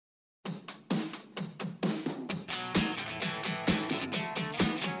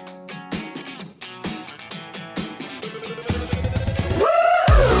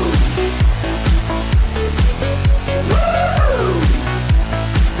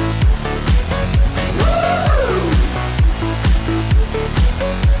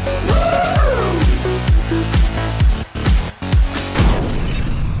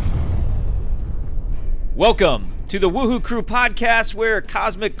Welcome to the Woohoo Crew podcast, where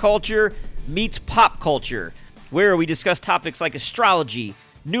cosmic culture meets pop culture, where we discuss topics like astrology,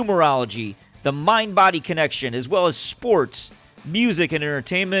 numerology, the mind-body connection, as well as sports, music, and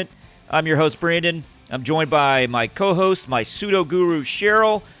entertainment. I'm your host, Brandon. I'm joined by my co-host, my pseudo-guru,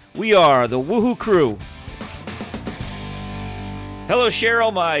 Cheryl. We are the Woohoo Crew. Hello,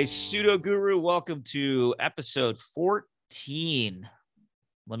 Cheryl, my pseudo-guru. Welcome to episode 14.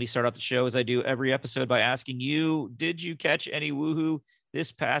 Let me start out the show as I do every episode by asking you, did you catch any woohoo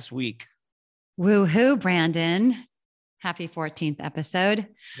this past week? Woohoo, Brandon. Happy 14th episode.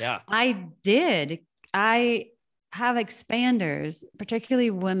 Yeah. I did. I have expanders, particularly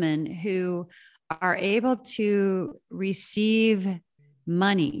women who are able to receive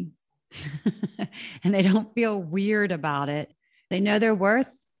money and they don't feel weird about it. They know their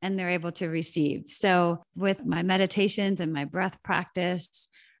worth and they're able to receive. So with my meditations and my breath practice,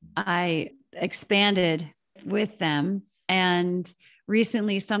 I expanded with them. And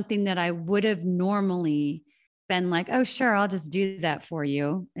recently, something that I would have normally been like, oh, sure, I'll just do that for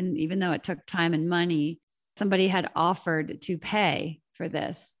you. And even though it took time and money, somebody had offered to pay for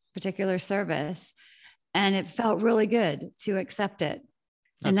this particular service. And it felt really good to accept it.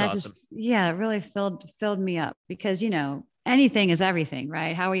 That's and that awesome. it really filled me up because, anything is everything,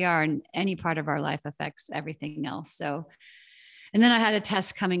 right? How we are in any part of our life affects everything else. So, and then I had a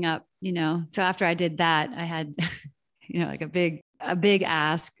test coming up, so after I did that, I had, like a big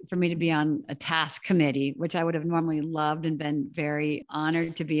ask for me to be on a task committee, which I would have normally loved and been very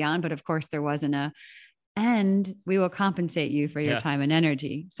honored to be on. But of course there wasn't and we will compensate you for your time and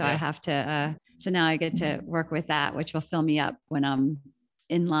energy. So I have to, so now I get to work with that, which will fill me up when I'm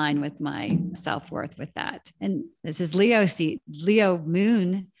in line with my self-worth with that. And this is Leo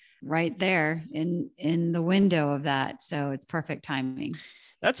moon right there in the window of that. So it's perfect timing.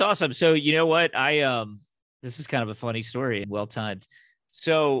 That's awesome. So you know what? This is kind of a funny story and well-timed.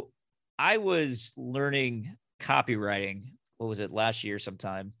 So I was learning copywriting. What was it? Last year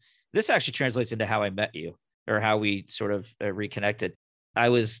sometime. This actually translates into how I met you or how we sort of reconnected. I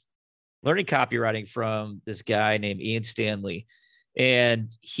was learning copywriting from this guy named Ian Stanley. And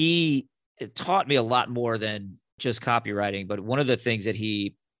he taught me a lot more than just copywriting. But one of the things that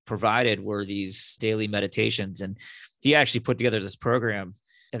he provided were these daily meditations. And he actually put together this program.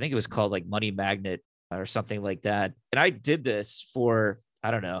 I think it was called like Money Magnet or something like that. And I did this for,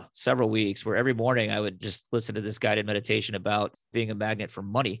 I don't know, several weeks, where every morning I would just listen to this guided meditation about being a magnet for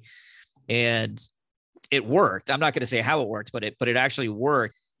money. And it worked. I'm not going to say how it worked, but it actually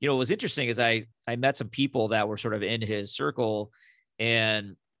worked. What was interesting is I met some people that were sort of in his circle.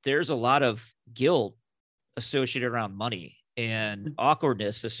 And there's a lot of guilt associated around money and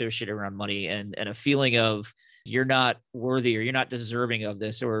awkwardness associated around money and a feeling of you're not worthy or you're not deserving of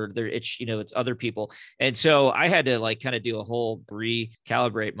this, or it's other people. And so I had to kind of do a whole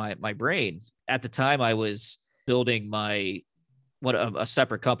recalibrate my brain. At the time I was building a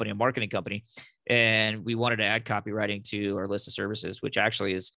separate company, a marketing company, and we wanted to add copywriting to our list of services, which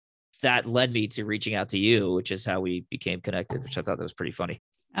actually that led me to reaching out to you, which is how we became connected, which I thought that was pretty funny.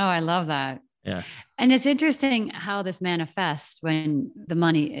 Oh, I love that. Yeah. And it's interesting how this manifests when the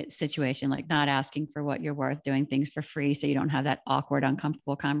money situation, like not asking for what you're worth, doing things for free so you don't have that awkward,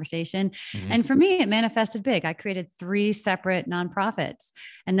 uncomfortable conversation. Mm-hmm. And for me, it manifested big. I created 3 separate nonprofits.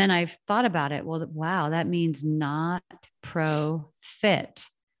 And then I've thought about it. Well, wow, that means not profit.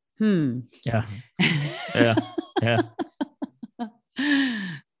 Yeah. Yeah. Yeah.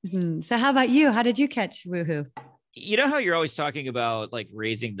 So how about you? How did you catch woohoo? You know how you're always talking about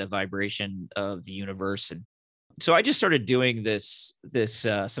raising the vibration of the universe. And so I just started doing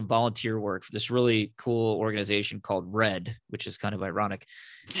some volunteer work for this really cool organization called Red, which is kind of ironic.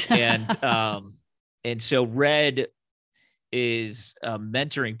 And, and so Red is a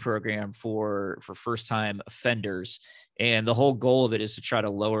mentoring program for first-time offenders. And the whole goal of it is to try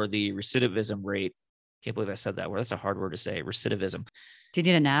to lower the recidivism rate. Can't believe I said that word. That's a hard word to say, recidivism. Do you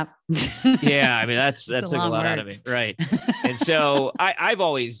need a nap? Yeah. I mean, that took a lot out of me. Right. And so I've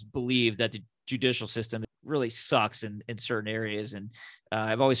always believed that the judicial system really sucks in certain areas. And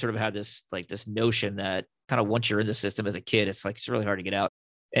I've always sort of had this notion that kind of once you're in the system as a kid, it's really hard to get out.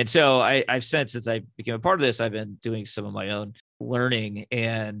 And so I've since I became a part of this, I've been doing some of my own learning,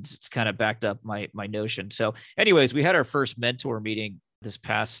 and it's kind of backed up my notion. So anyways, we had our first mentor meeting this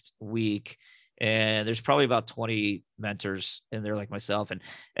past week. and there's probably about 20 mentors in there like myself.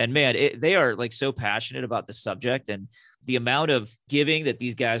 And man, they are like so passionate about the subject, and the amount of giving that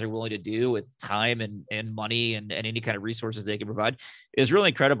these guys are willing to do with time and money and any kind of resources they can provide is really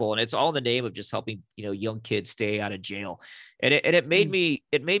incredible. And it's all in the name of just helping, young kids stay out of jail. And it made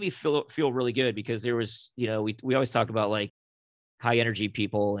me feel really good, because there was, we always talk about like high energy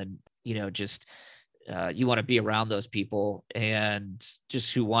people, and, just you want to be around those people, and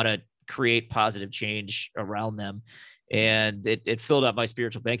just who want to create positive change around them. And it filled up my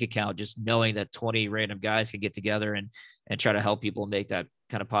spiritual bank account, just knowing that 20 random guys can get together and try to help people make that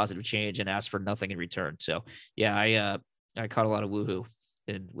kind of positive change and ask for nothing in return. So yeah, I caught a lot of woohoo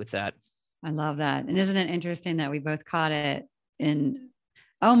with that. I love that. And isn't it interesting that we both caught it in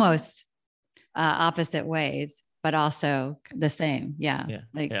almost opposite ways, but also the same? Yeah.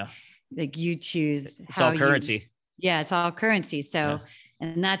 Like you choose it's all currency. It's all currency. So,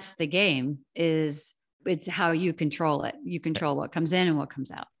 and that's the game, is it's how you control it. You control what comes in and what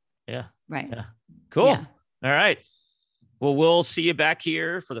comes out. Yeah. Right. Yeah. Cool. Yeah. All right. Well, we'll see you back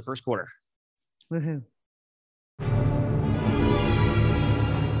here for the first quarter. Woohoo.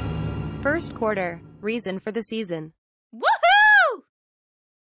 First quarter, reason for the season. Woohoo!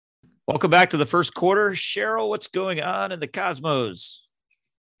 Welcome back to the first quarter. Cheryl, what's going on in the cosmos?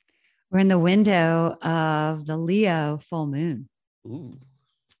 We're in the window of the Leo full moon. Ooh.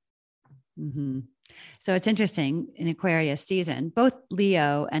 Mm-hmm. So it's interesting in Aquarius season, both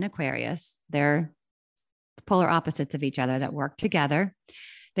Leo and Aquarius, they're polar opposites of each other that work together.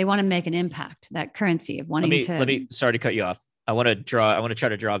 They want to make an impact, that currency of wanting let me, sorry to cut you off. I want to try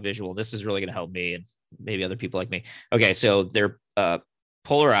to draw a visual. This is really going to help me and maybe other people like me. Okay. So they're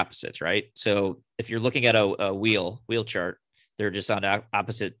polar opposites, right? So if you're looking at a wheel chart, they're just on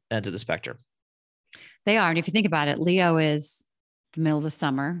opposite ends of the spectrum. They are. And if you think about it, Leo is the middle of the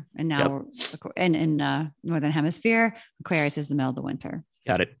summer, and now in Northern Hemisphere, Aquarius is the middle of the winter.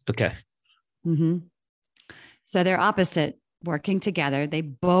 Got it. Okay. Mm-hmm. So they're opposite, working together. They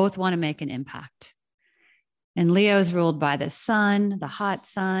both want to make an impact. And Leo is ruled by the sun, the hot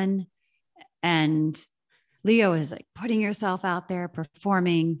sun. And Leo is like putting yourself out there,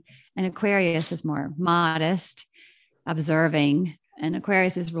 performing. And Aquarius is more modest, observing. And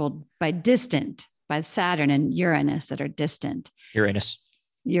Aquarius is ruled by by Saturn and Uranus that are distant. Uranus.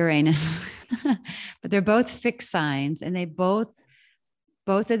 But they're both fixed signs, and they both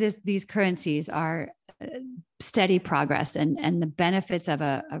of these currencies are steady progress and the benefits of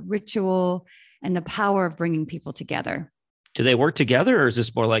a ritual and the power of bringing people together. Do they work together, or is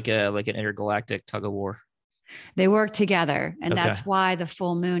this more like an intergalactic tug of war? They work together. And that's why the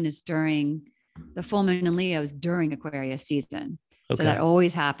full moon in Leo is during Aquarius season. Okay. So that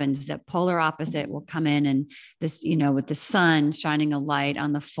always happens. That polar opposite will come in, and this, with the sun shining a light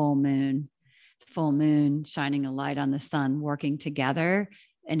on the full moon shining a light on the sun, working together.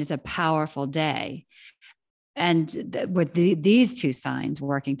 And it's a powerful day. And with these two signs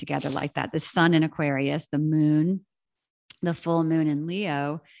working together like that, the sun in Aquarius, the moon, the full moon in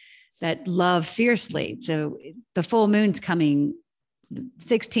Leo, that love fiercely. So the full moon's coming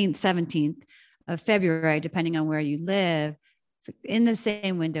 16th, 17th of February, depending on where you live, in the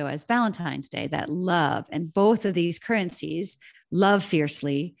same window as Valentine's Day, that love. And both of these currencies love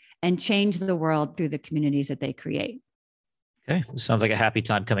fiercely and change the world through the communities that they create. Okay. Sounds like a happy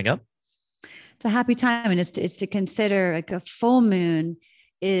time coming up. It's a happy time. And it's to consider, like, a full moon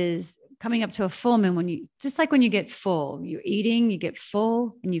is coming up to a full moon when when you get full, you're eating, you get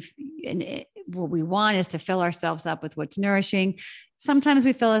full, and what we want is to fill ourselves up with what's nourishing. Sometimes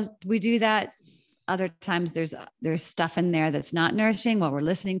we do that. Other times there's stuff in there that's not nourishing, what we're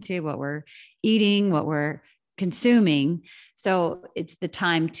listening to, what we're eating, what we're consuming. So it's the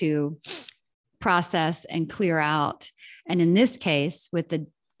time to process and clear out. And in this case, with the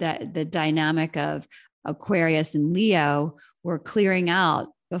dynamic of Aquarius and Leo, we're clearing out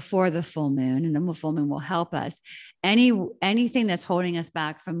before the full moon, and the full moon will help us. Anything that's holding us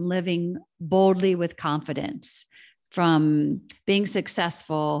back from living boldly with confidence, from being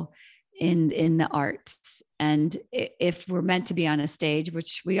successful in the arts. And if we're meant to be on a stage,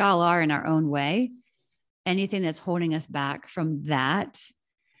 which we all are in our own way, anything that's holding us back from that,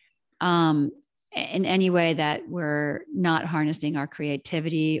 in any way that we're not harnessing our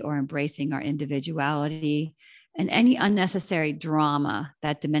creativity or embracing our individuality, and any unnecessary drama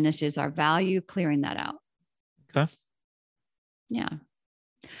that diminishes our value, clearing that out. Okay. Yeah.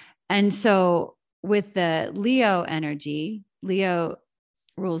 And so with the Leo energy, Leo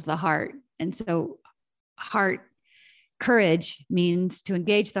rules the heart. And so courage means to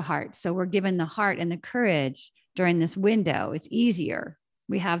engage the heart. So we're given the heart and the courage during this window. It's easier.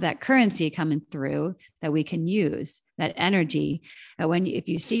 we have that currency coming through that we can use, that energy. And if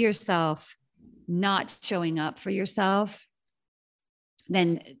you see yourself not showing up for yourself,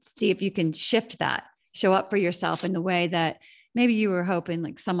 then see if you can shift that, show up for yourself in the way that maybe you were hoping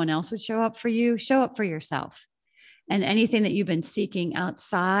like someone else would show up for you. Show up for yourself. And anything that you've been seeking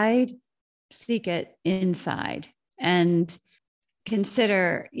outside, seek it inside. And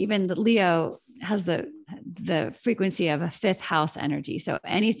consider, even the Leo has the frequency of a fifth house energy. So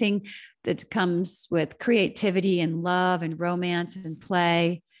anything that comes with creativity and love and romance and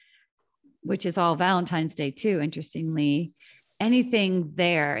play, which is all Valentine's Day too, interestingly, anything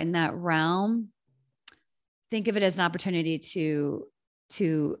there in that realm, think of it as an opportunity to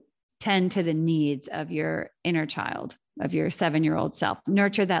tend to the needs of your inner child, of your 7-year-old self.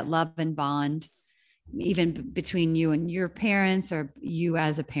 Nurture that love and bond, even between you and your parents, or you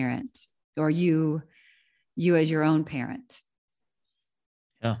as a parent, or you as your own parent.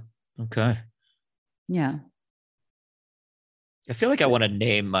 Yeah. Okay. Yeah. I feel like I want to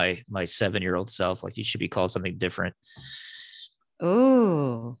name my 7-year-old self. Like, you should be called something different.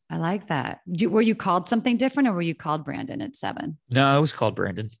 Oh, I like that. Were you called something different, or were you called Brandon at 7? No, I was called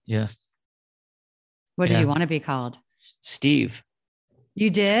Brandon. Yeah. What did you want to be called? Steve.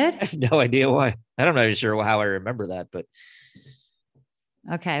 You did? I have no idea why. I'm not even sure how I remember that, but.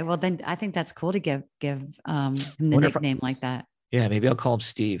 Okay. Well, then I think that's cool to give him the nickname like that. Yeah. Maybe I'll call him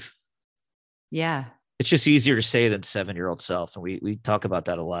Steve. Yeah. It's just easier to say than 7-year-old self. And we talk about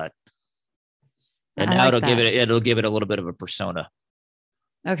that a lot. And now it'll give it a little bit of a persona.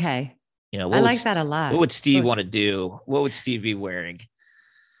 Okay. You know, I like that a lot. What would Steve want to do? What would Steve be wearing?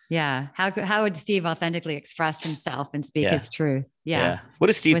 Yeah. How would Steve authentically express himself and speak his truth? Yeah. What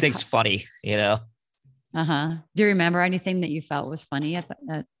does Steve think's funny? You know? Do you remember anything that you felt was funny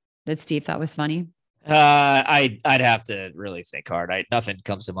that Steve thought was funny? I'd have to really think hard. Nothing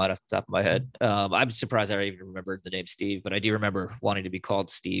comes to mind off the top of my head. I'm surprised I even remembered the name Steve, but I do remember wanting to be called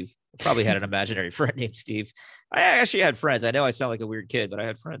Steve. I probably had an imaginary friend named Steve. I actually had friends. I know I sound like a weird kid, but I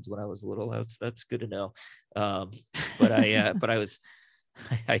had friends when I was little. That's good to know. But I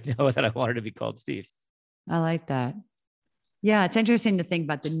know that I wanted to be called Steve. I like that. Yeah, it's interesting to think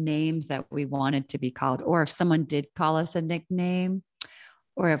about the names that we wanted to be called, or if someone did call us a nickname.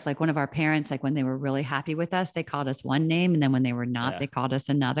 Or if like one of our parents, like when they were really happy with us, they called us one name. And then when they were not, they called us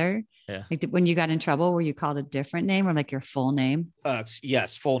another. Yeah. Like when you got in trouble, were you called a different name, or like your full name?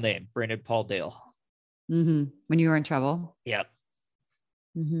 Yes. Full name, Brandon Paul Dale. Mm-hmm. When you were in trouble? Yep.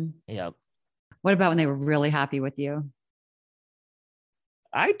 Mm-hmm. Yep. What about when they were really happy with you?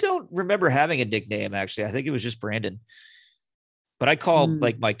 I don't remember having a nickname, actually. I think it was just Brandon. But I call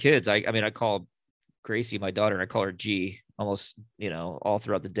like my kids. I mean, I call Gracie, my daughter, and I call her G almost, all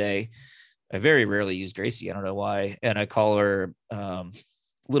throughout the day. I very rarely use Gracie. I don't know why. And I call her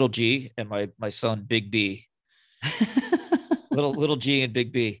Little G, and my son, Big B. little G and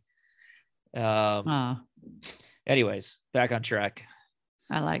Big B. Anyways, back on track.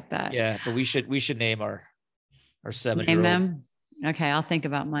 I like that. Yeah, but we should name our 7-year-old. Name them. Okay, I'll think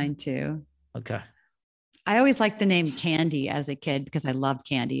about mine too. Okay. I always liked the name Candy as a kid because I loved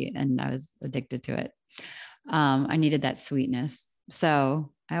candy and I was addicted to it. I needed that sweetness.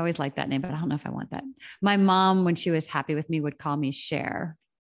 So I always liked that name, but I don't know if I want that. My mom, when she was happy with me, would call me Cher.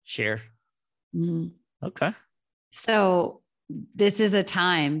 Cher. Mm-hmm. Okay. So this is a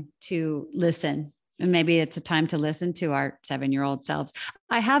time to listen. And maybe it's a time to listen to our 7-year-old selves.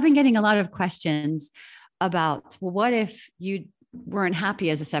 I have been getting a lot of questions about, well, what if you weren't happy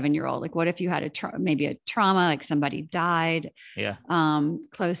as a 7-year-old? Like, what if you had maybe a trauma, like somebody died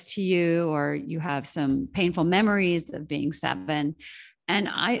close to you, or you have some painful memories of being 7. And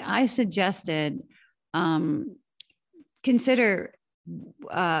I suggested, consider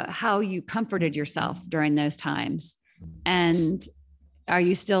how you comforted yourself during those times. And are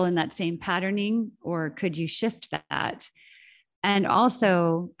you still in that same patterning, or could you shift that? And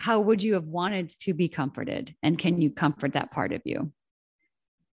also, how would you have wanted to be comforted? And can you comfort that part of you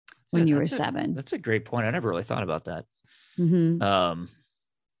when you were 7? That's a great point. I never really thought about that. Mm-hmm.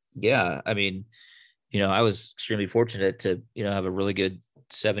 Yeah. I mean, I was extremely fortunate to, have a really good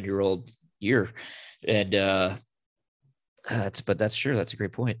 7-year-old year. And that's true. That's a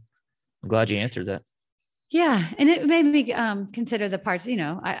great point. I'm glad you answered that. Yeah. And it made me consider the parts,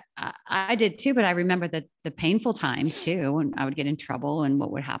 I did too, but I remember the painful times too, when I would get in trouble and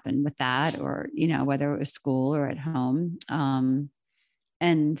what would happen with that, or, whether it was school or at home,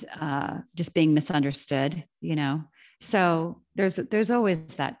 and just being misunderstood, so there's always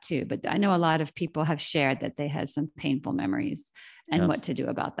that too. But I know a lot of people have shared that they had some painful memories, and what to do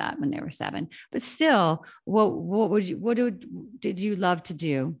about that when they were 7. But still, did you love to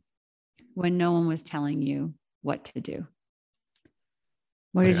do when no one was telling you what to do?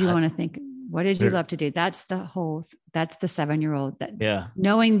 What did you want to think? What did you love to do? That's the 7-year-old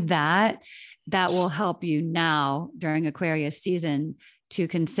knowing that will help you now during Aquarius season to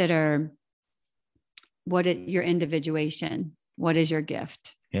consider your individuation. What is your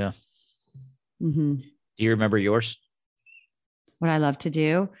gift? Yeah. Mm-hmm. Do you remember yours? What I love to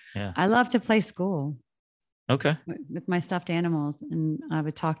do? Yeah. I love to play school. Okay. With my stuffed animals, and I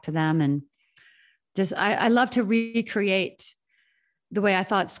would talk to them, and just, I love to recreate the way I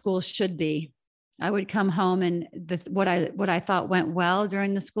thought school should be. I would come home and what I thought went well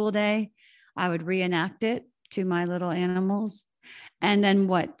during the school day, I would reenact it to my little animals. And then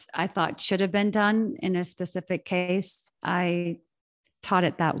what I thought should have been done in a specific case, I taught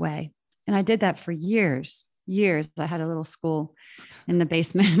it that way. And I did that for years. I had a little school in the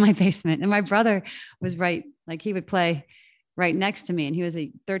basement, in my basement. And my brother was he would play right next to me, and he was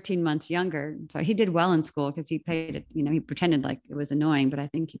 13 months younger. So he did well in school because he paid it, he pretended like it was annoying, but I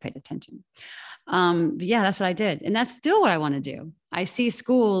think he paid attention. But yeah, that's what I did. And that's still what I want to do. I see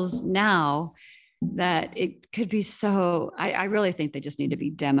schools now that it could be I really think they just need to be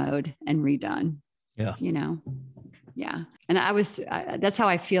demoed and redone. Yeah. Yeah. And that's how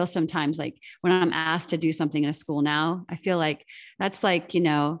I feel sometimes. Like when I'm asked to do something in a school now, I feel like that's like,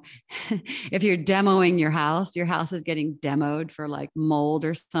 if you're demoing your house is getting demoed for like mold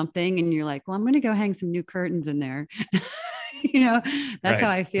or something. And you're like, well, I'm going to go hang some new curtains in there. That's how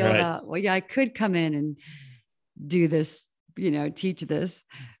I feel about, well, yeah, I could come in and do this, teach this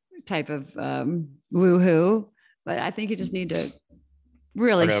type of woohoo, but I think you just need to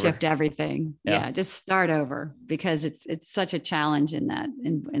really shift everything. Yeah. Just start over, because it's such a challenge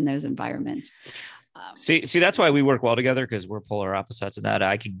in those environments. See, that's why we work well together, because we're polar opposites in that.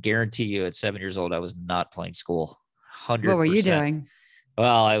 I can guarantee you at 7 years old, I was not playing school. 100%. What were you doing?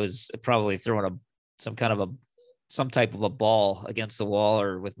 Well, I was probably throwing some type of a ball against the wall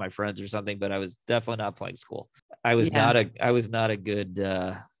or with my friends or something, but I was definitely not playing school. I was not a good,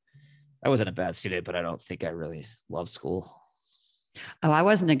 I wasn't a bad student, but I don't think I really loved school. Oh, I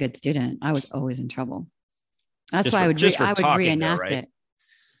wasn't a good student. I was always in trouble. That's why I would reenact it.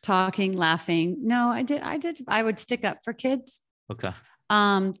 Talking, laughing. No, I did. I would stick up for kids. Okay.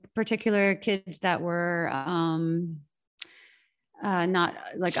 Particular kids that were not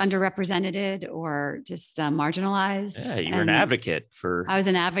like underrepresented or just marginalized. Yeah, you were an advocate for. I was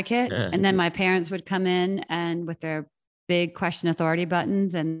an advocate, and then my parents would come in and with their big question authority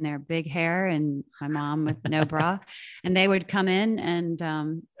buttons and their big hair, and my mom with no bra, and they would come in, and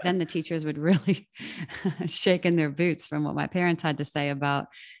then the teachers would really shake in their boots from what my parents had to say about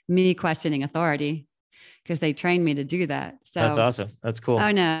me questioning authority, because they trained me to do that. So that's awesome. That's cool.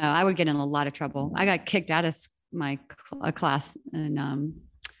 Oh no, I would get in a lot of trouble. I got kicked out of my class in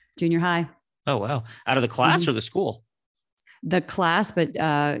junior high. Oh, wow. Out of the class or the school? The class,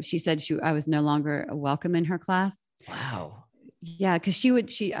 but she said I was no longer welcome in her class. Wow. Yeah, because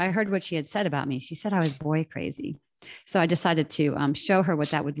I heard what she had said about me. She said I was boy crazy. So I decided to show her what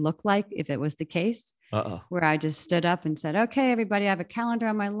that would look like if it was the case. Where I just stood up and said, okay, everybody, I have a calendar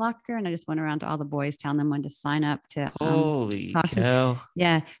on my locker. And I just went around to all the boys telling them when to sign up to Holy talk cow.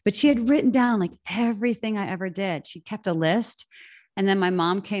 Yeah. But she had written down like everything I ever did. She kept a list. And then my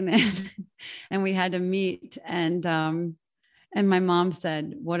mom came in and we had to meet. And my mom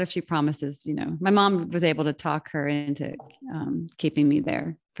said, what if she promises, my mom was able to talk her into keeping me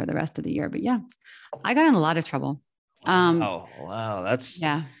there for the rest of the year. But yeah, I got in a lot of trouble. Wow.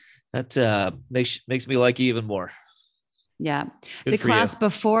 That makes me like you even more. Yeah. Good the class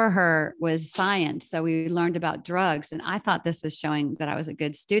before her was science. So we learned about drugs, and I thought this was showing that I was a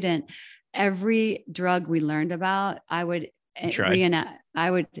good student. Every drug we learned about, I would reenact.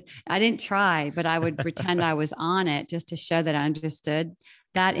 I didn't try, but I would pretend I was on it just to show that I understood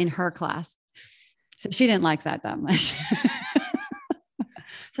that in her class. So she didn't like that much.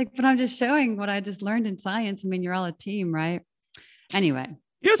 It's like, but I'm just showing what I just learned in science. I mean, you're all a team, right? Anyway.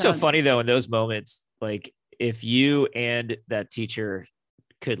 It's so funny though, in those moments, like if you and that teacher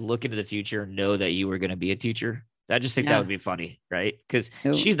could look into the future and know that you were going to be a teacher, I just think that would be funny, right? Because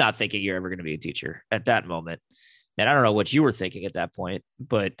she's not thinking you're ever going to be a teacher at that moment. And I don't know what you were thinking at that point,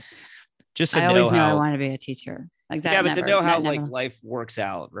 but just to I always knew I want to be a teacher. Like that. Yeah, but to know how like life works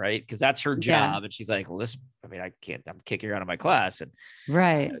out, right? Because that's her job. Yeah. And she's like, well, I'm kicking her out of my class. And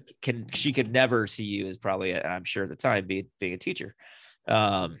right. She could never see you as probably, I'm sure at the time, being a teacher.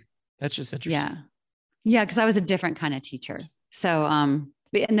 That's just interesting. Yeah. Cause I was a different kind of teacher. So, and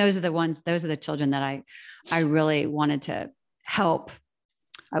those are the children that I really wanted to help.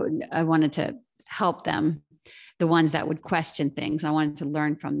 I wanted to help them, the ones that would question things. I wanted to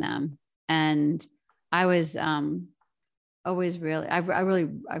learn from them. And I was always really, I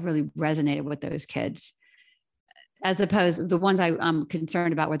really resonated with those kids, as opposed the ones I'm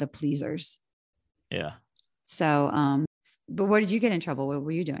concerned about were the pleasers. Yeah. So, but where did you get in trouble? What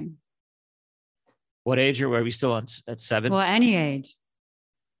were you doing? What age, or were we still at 7? Well, any age.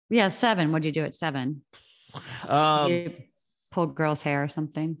 Yeah, 7. What did you do at 7? Did you pull girls' hair or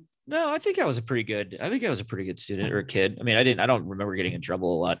something? No, I think I was a pretty good student or a kid. I mean, I don't remember getting in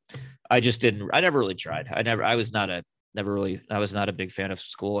trouble a lot. I never really tried. I was not a big fan of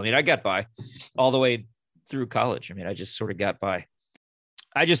school. I mean, I got by all the way through college. I mean, I just sort of got by.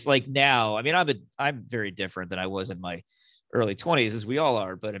 I just like now, I mean, I'm very different than I was in my early 20s, as we all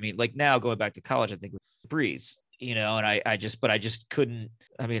are. But I mean, like now going back to college, I think was a breeze, and I just couldn't,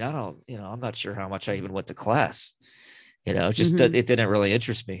 I mean, I'm not sure how much I even went to class, just it didn't really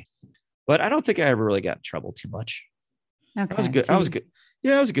interest me, but I don't think I ever really got in trouble too much. Okay. I was good.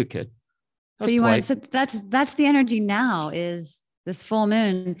 Yeah. I was a good kid. So that's the energy now, is this full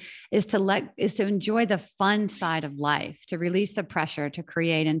moon is to enjoy the fun side of life, to release the pressure, to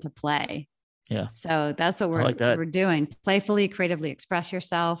create and to play. Yeah. So that's what we're doing. Playfully, creatively express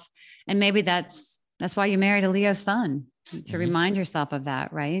yourself. And maybe that's why you married a Leo sun, to remind yourself of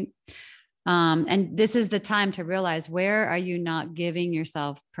that. Right. And this is the time to realize, where are you not giving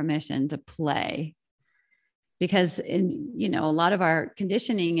yourself permission to play? Because a lot of our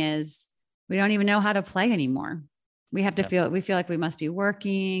conditioning is we don't even know how to play anymore. We have to feel like we must be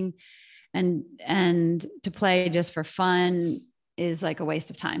working, and to play just for fun is like a waste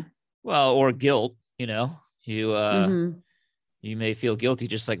of time. Well, or guilt, you may feel guilty,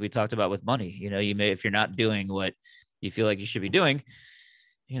 just like we talked about with money. You may, if you're not doing what you feel like you should be doing,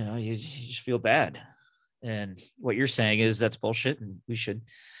 you just feel bad. And what you're saying is that's bullshit, and we should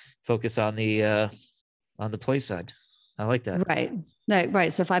focus on the play side. I like that.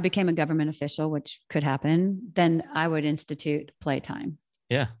 Right. So if I became a government official, which could happen, then I would institute playtime.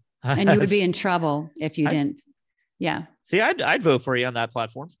 Yeah. And you would be in trouble if you didn't. Yeah. See, I'd vote for you on that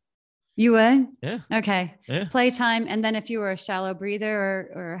platform. You would? Yeah. Okay. Yeah. Playtime. And then if you were a shallow breather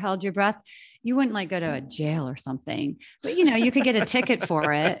or held your breath, you wouldn't like go to a jail or something, but you could get a ticket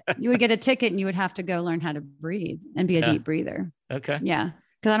for it. You would get a ticket and you would have to go learn how to breathe and be a deep breather. Okay. Yeah.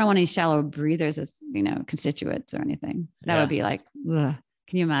 Cause I don't want any shallow breathers as, constituents or anything. That would be like, ugh.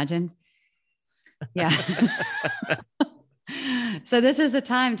 Can you imagine? Yeah. So this is the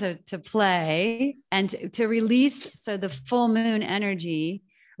time to play and to release. So the full moon energy,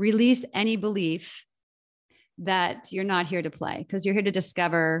 release any belief that you're not here to play, because you're here to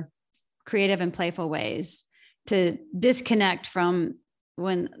discover creative and playful ways to disconnect from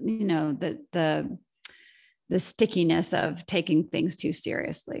when, the stickiness of taking things too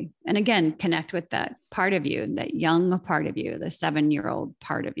seriously. And again, connect with that part of you, that young part of you, the 7-year-old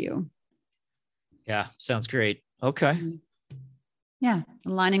part of you. Yeah. Sounds great. Okay. Yeah.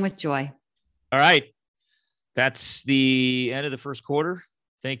 Aligning with joy. All right. That's the end of the first quarter.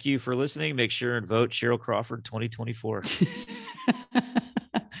 Thank you for listening. Make sure and vote Cheryl Crawford 2024.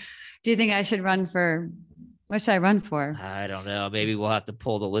 Do you think I should run for, what should I run for? I don't know. Maybe we'll have to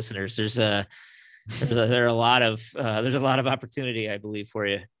pull the listeners. There's a lot of opportunity, I believe, for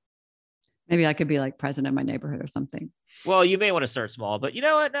you. Maybe I could be like president of my neighborhood or something. Well, you may want to start small, but you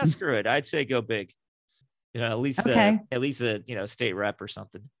know what? Now screw it. I'd say go big. At least a state rep or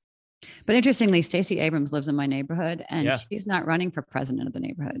something. But interestingly, Stacey Abrams lives in my neighborhood, and she's not running for president of the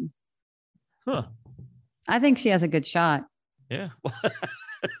neighborhood. Huh. I think she has a good shot. Yeah.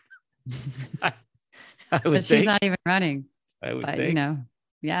 I would think she's not even running. I would think.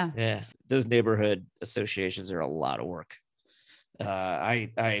 Yeah. Yeah. Those neighborhood associations are a lot of work. I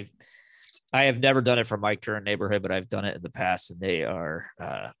have never done it for my current neighborhood, but I've done it in the past, and they are,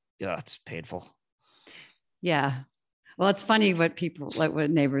 it's painful. Yeah. Well, it's funny what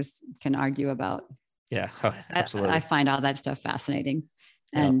neighbors can argue about. Yeah, absolutely. I find all that stuff fascinating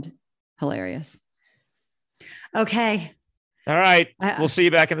and hilarious. Okay. All right. We'll see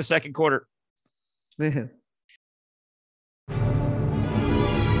you back in the second quarter. Woohoo.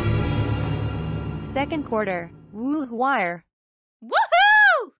 Second quarter. Woo wire.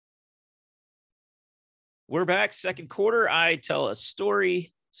 Woohoo! We're back. Second quarter. I tell a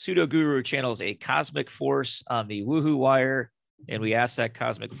story. Pseudo Guru channels a cosmic force on the Woohoo Wire, and we ask that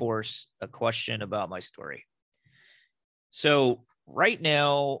cosmic force a question about my story. So right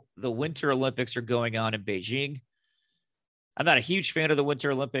now, the Winter Olympics are going on in Beijing. I'm not a huge fan of the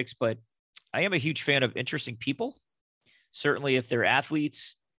Winter Olympics, but I am a huge fan of interesting people, certainly if they're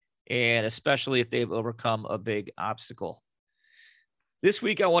athletes, and especially if they've overcome a big obstacle. This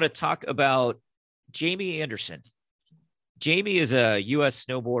week, I want to talk about Jamie Anderson. Jamie is a U.S.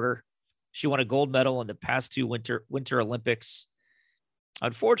 snowboarder. She won a gold medal in the past two Winter Olympics.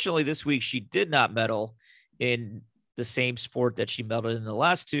 Unfortunately, this week, she did not medal in the same sport that she medaled in the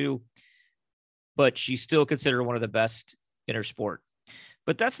last two, but she's still considered one of the best in her sport.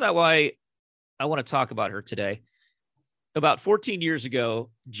 But that's not why I want to talk about her today. About 14 years ago,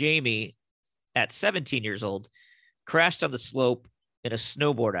 Jamie, at 17 years old, crashed on the slope in a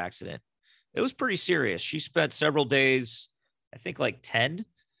snowboard accident. It was pretty serious. She spent several days, I think like 10,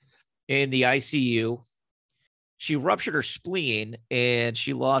 in the ICU. She ruptured her spleen and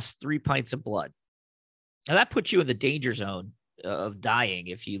she lost 3 pints of blood. Now that puts you in the danger zone of dying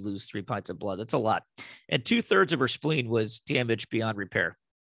if you lose 3 pints of blood. That's a lot. And 2/3 of her spleen was damaged beyond repair.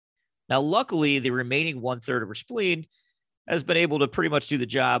 Now, luckily, the remaining 1/3 of her spleen has been able to pretty much do the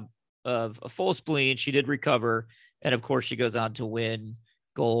job of a full spleen. She did recover. And of course, she goes on to win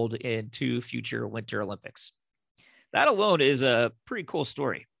gold in 2 future Winter Olympics. That alone is a pretty cool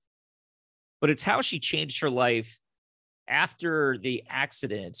story. But it's how she changed her life after the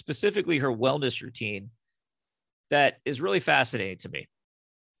accident, specifically her wellness routine, that is really fascinating to me.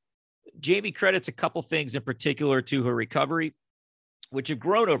 Jamie credits a couple things in particular to her recovery, which have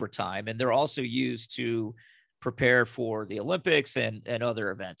grown over time, and they're also used to prepare for the Olympics and other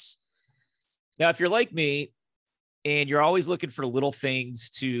events. Now, if you're like me and you're always looking for little things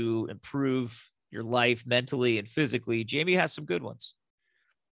to improve your life mentally and physically, Jamie has some good ones.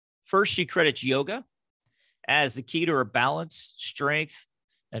 First, she credits yoga as the key to her balance, strength,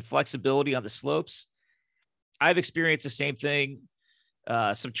 and flexibility on the slopes. I've experienced the same thing,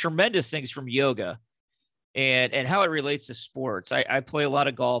 some tremendous things from yoga and how it relates to sports. I play a lot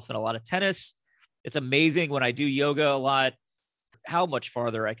of golf and a lot of tennis. It's amazing when I do yoga a lot, how much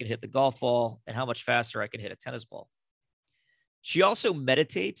farther I can hit the golf ball and how much faster I can hit a tennis ball. She also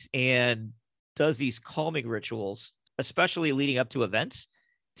meditates and does these calming rituals, especially leading up to events,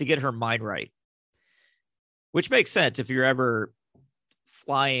 to get her mind right, which makes sense if you're ever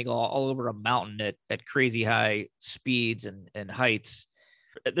flying all over a mountain at crazy high speeds and heights.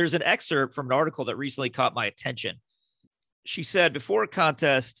 There's an excerpt from an article that recently caught my attention. She said, before a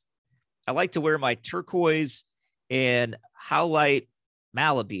contest, I like to wear my turquoise and howlite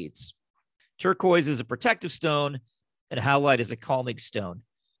mala beads. Turquoise is a protective stone and howlite is a calming stone.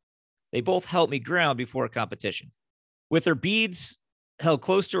 They both help me ground before a competition. With her beads held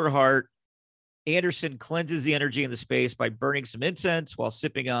close to her heart, Anderson cleanses the energy in the space by burning some incense while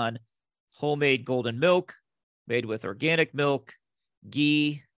sipping on homemade golden milk made with organic milk,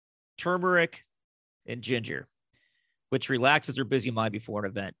 ghee, turmeric, and ginger, which relaxes her busy mind before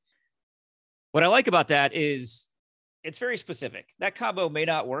an event. What I like about that is it's very specific. That combo may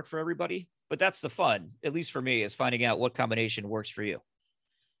not work for everybody, but that's the fun, at least for me, is finding out what combination works for you.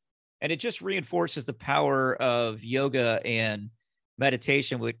 And it just reinforces the power of yoga and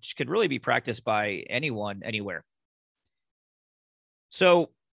meditation, which can really be practiced by anyone, anywhere.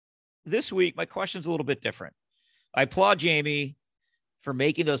 So this week, my question's a little bit different. I applaud Jamie for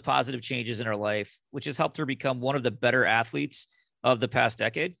making those positive changes in her life, which has helped her become one of the better athletes of the past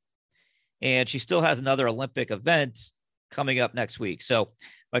decade. And she still has another Olympic event coming up next week. So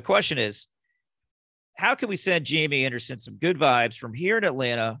my question is, how can we send Jamie Anderson some good vibes from here in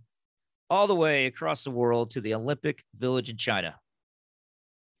Atlanta all the way across the world to the Olympic Village in China?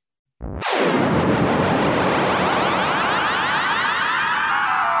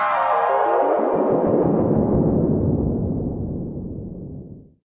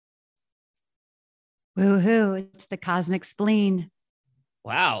 Woohoo. It's the cosmic spleen.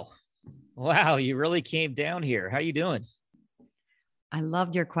 Wow, you really came down here. How you doing? I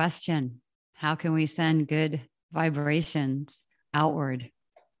loved your question. How can we send good vibrations outward?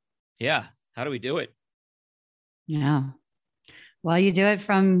 Yeah. How do we do it? Yeah. Well, you do it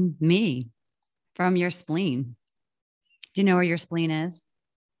from me, from your spleen. Do you know where your spleen is?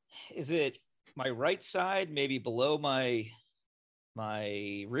 Is it my right side, maybe below my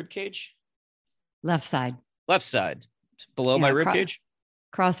rib cage? Left side. Left side, below my rib cage?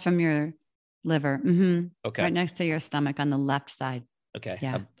 Across from your liver. Mm-hmm. Okay. Right next to your stomach on the left side. Okay.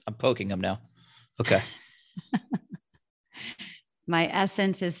 Yeah. I'm poking them now. Okay. My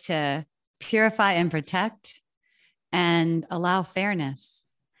essence is to purify and protect and allow fairness.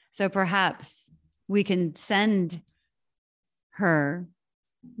 So perhaps we can send her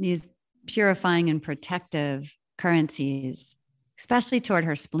these purifying and protective currencies, especially toward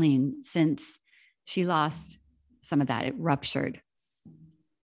her spleen, since she lost some of that. It ruptured,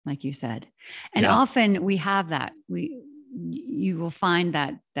 like you said. And often we have that. You will find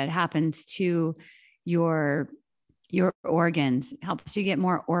that happens to your your organs, helps you get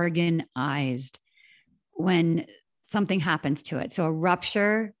more organized when something happens to it. So a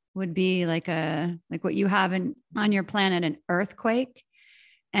rupture would be like what you have on your planet, an earthquake.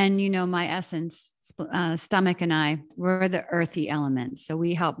 And, my essence, stomach and I, we're the earthy elements. So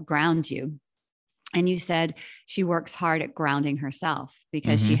we help ground you. And you said she works hard at grounding herself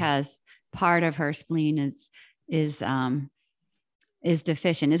because she has part of her spleen is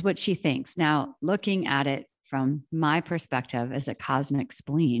deficient, is what she thinks. Now, looking at it from my perspective as a cosmic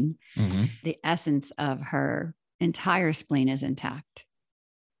spleen, the essence of her entire spleen is intact.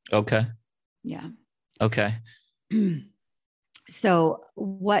 Okay. Yeah. Okay. So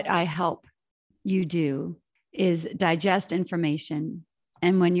what I help you do is digest information.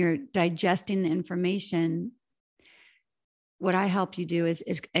 And when you're digesting the information, what I help you do is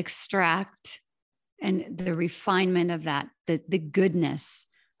extract and the refinement of that, the goodness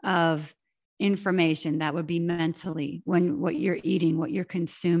of information that would be mentally when what you're eating, what you're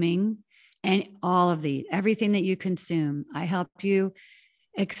consuming, and everything that you consume. I help you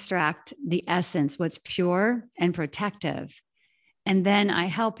extract the essence, what's pure and protective. And then I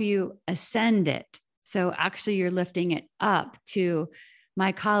help you ascend it. So actually you're lifting it up to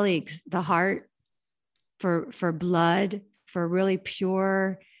my colleagues, the heart for blood, for really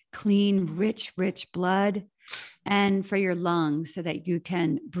pure, clean, rich blood, and for your lungs so that you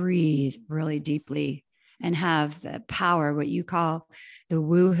can breathe really deeply and have the power, what you call the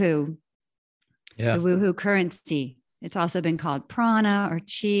woohoo, the woohoo currency. It's also been called prana or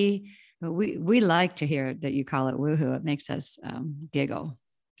chi, but we like to hear that you call it woohoo. It makes us giggle.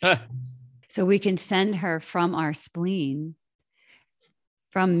 So we can send her from our spleen,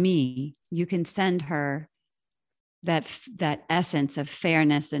 from me. You can send her that essence of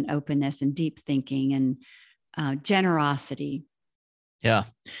fairness and openness and deep thinking and generosity. Yeah.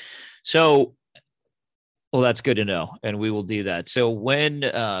 So, well, that's good to know. And we will do that. So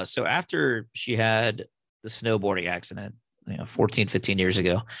so after she had the snowboarding accident, 14, 15 years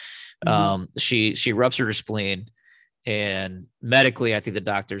ago, she ruptured her spleen, and medically, I think the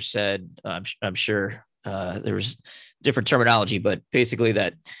doctor said, I'm sure there was different terminology, but basically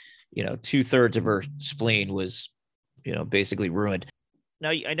that, 2/3 of her spleen was, basically ruined. Now,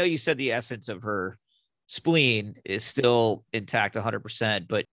 I know you said the essence of her spleen is still intact 100%,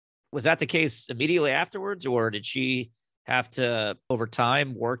 but was that the case immediately afterwards, or did she have to, over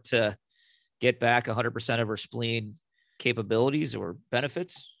time, work to get back 100% of her spleen capabilities or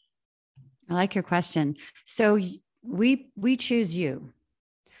benefits? I like your question. So we choose you.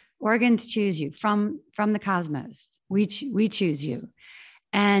 Organs choose you from the cosmos. We choose you.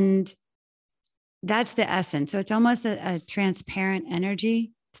 And that's the essence. So it's almost a transparent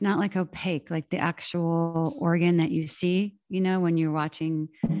energy. It's not like opaque, like the actual organ that you see, when you're watching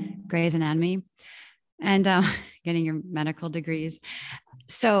Grey's Anatomy and getting your medical degrees.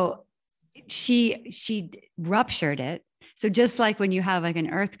 So she ruptured it. So just like when you have like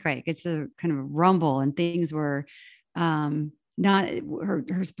an earthquake, it's a kind of a rumble and things were not,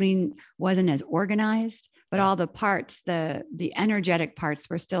 her spleen wasn't as organized, but all the parts, the energetic parts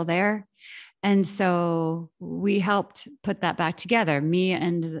were still there. And so we helped put that back together, me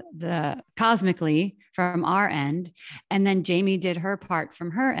and the cosmically from our end. And then Jamie did her part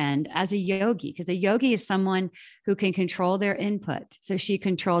from her end as a yogi, because a yogi is someone who can control their input. So she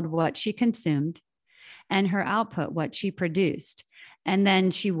controlled what she consumed and her output, what she produced. And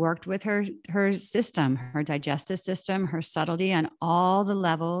then she worked with her system, her digestive system, her subtlety on all the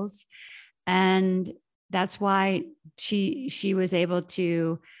levels. And that's why she was able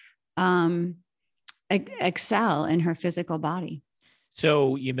to excel in her physical body.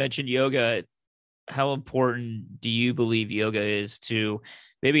 So you mentioned yoga. How important do you believe yoga is to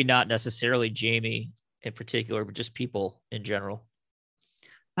maybe not necessarily Jamie in particular, but just people in general?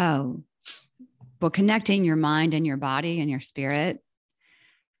 Oh, well, connecting your mind and your body and your spirit,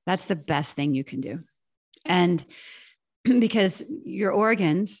 that's the best thing you can do. And because your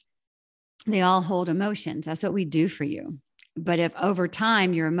organs, they all hold emotions. That's what we do for you. But if over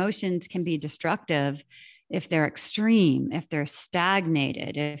time your emotions can be destructive, if they're extreme, if they're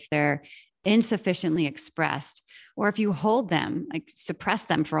stagnated, if they're insufficiently expressed, or if you hold them, like suppress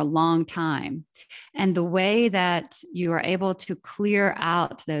them for a long time. And the way that you are able to clear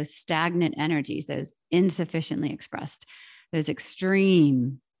out those stagnant energies, those insufficiently expressed, those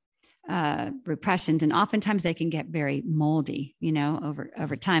extreme repressions, and oftentimes they can get very moldy,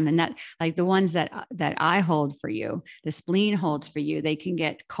 over time. And that, like the ones that I hold for you, the spleen holds for you, they can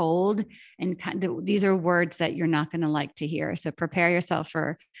get cold, and these are words that you're not going to like to hear. So prepare yourself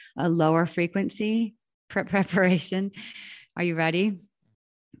for a lower frequency preparation. Are you ready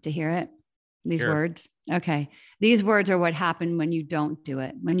to hear it? These Sure. words? Okay. These words are what happen when you don't do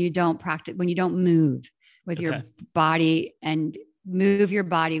it, when you don't practice, when you don't move with your body and move your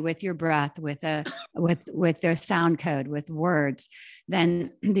body with your breath, with their sound code, with words.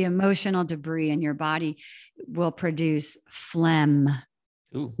 Then the emotional debris in your body will produce phlegm,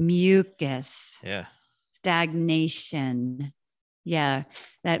 mucus, stagnation. Yeah,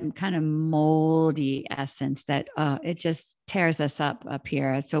 that kind of moldy essence that it just tears us up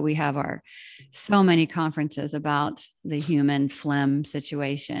here. So we have so many conferences about the human phlegm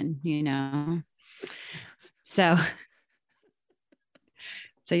situation, So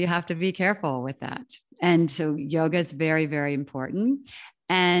you have to be careful with that. And so yoga is very, very important.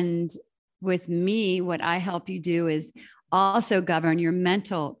 And with me, what I help you do is also govern your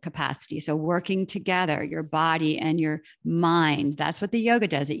mental capacity. So working together, your body and your mind. That's what the yoga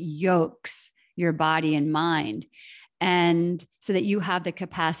does. It yokes your body and mind. And so that you have the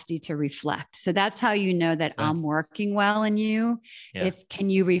capacity to reflect. So that's how you know that I'm working well in you. Yeah. Can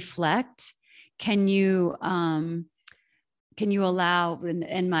you reflect? Can you allow,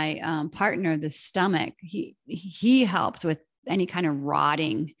 and my partner, the stomach, he helps with any kind of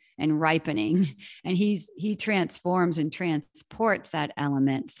rotting and ripening, and he transforms and transports that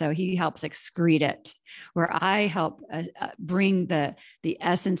element. So he helps excrete it, where I help bring the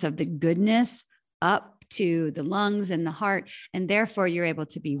essence of the goodness up to the lungs and the heart. And therefore you're able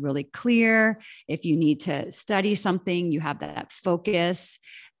to be really clear. If you need to study something, you have that focus.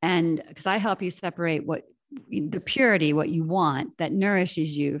 And because I help you separate the purity, what you want that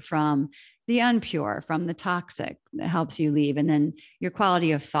nourishes you, from the unpure, from the toxic that helps you leave. And then your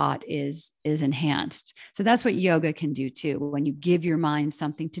quality of thought is enhanced. So that's what yoga can do too. When you give your mind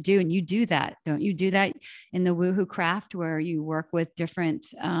something to do, and you do that, don't you do that in the woohoo craft, where you work with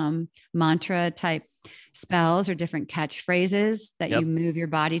different mantra type spells or different catchphrases that you move your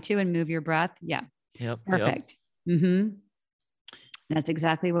body to and move your breath? Yeah. Yep. Perfect. Yep. Mm-hmm. That's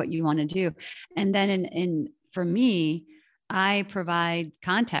exactly what you want to do. And then for me, I provide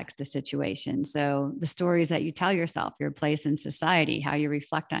context to situations. So the stories that you tell yourself, your place in society, how you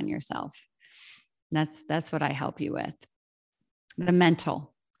reflect on yourself. That's what I help you with. The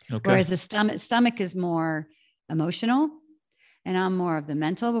mental. Okay. Whereas the stomach is more emotional, and I'm more of the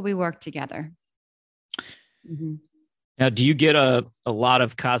mental, but we work together. Mm-hmm. Now, do you get a lot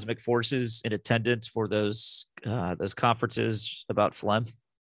of cosmic forces in attendance for those conferences about phlegm?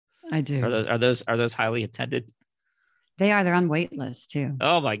 I do. Are those highly attended? They are. They're on wait list too.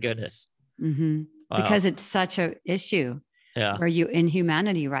 Oh my goodness. Mm-hmm. Wow. Because it's such an issue where you in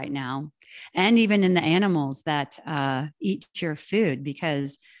humanity right now, and even in the animals that eat your food,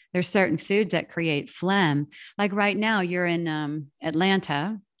 because there's certain foods that create phlegm. Like right now you're in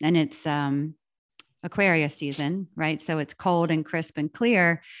Atlanta, and it's Aquarius season, right? So it's cold and crisp and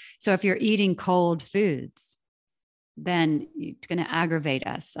clear. So if you're eating cold foods, then it's going to aggravate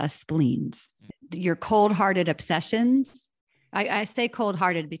us spleens. Your cold-hearted obsessions. I say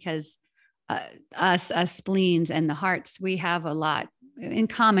cold-hearted because us spleens and the hearts, we have a lot in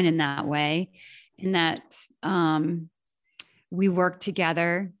common in that way, in that we work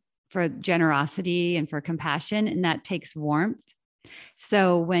together for generosity and for compassion, and that takes warmth.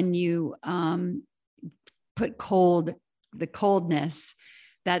 So when you put the coldness,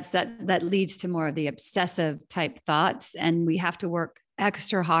 that leads to more of the obsessive type thoughts. And we have to work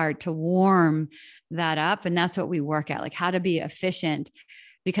extra hard to warm that up. And that's what we work at, like how to be efficient,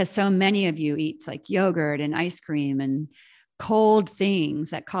 because so many of you eat like yogurt and ice cream and cold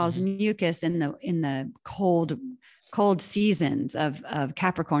things that cause mucus in the cold seasons of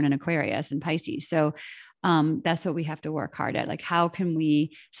Capricorn and Aquarius and Pisces. So that's what we have to work hard at. Like, how can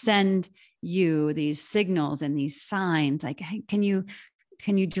we send you these signals and these signs? Like, hey, can you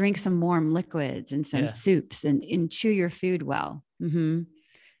drink some warm liquids and some soups and chew your food well? Mm-hmm.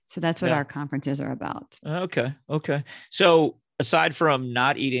 So that's what our conferences are about. Okay. So aside from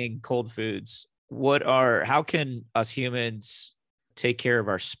not eating cold foods, how can us humans take care of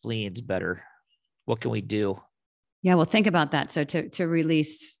our spleens better? What can we do? Yeah, well, think about that. So to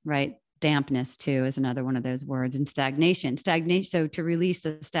release, right? Dampness too is another one of those words, and stagnation. So to release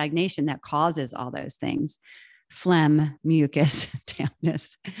the stagnation that causes all those things, phlegm, mucus,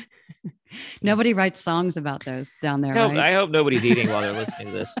 dampness. Nobody writes songs about those down there. I hope nobody's eating while they're listening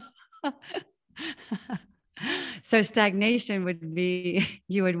to this. So stagnation would be,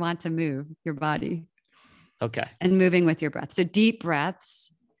 you would want to move your body. Okay. And moving with your breath. So deep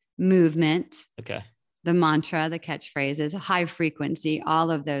breaths, movement. Okay. The mantra, the catchphrases, high frequency, all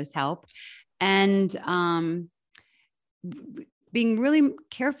of those help. And being really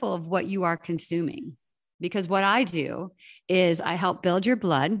careful of what you are consuming. Because what I do is I help build your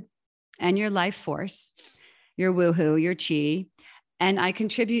blood and your life force. your woohoo, your chi, and I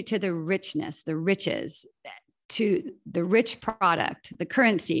contribute to the richness, the riches, to the rich product, the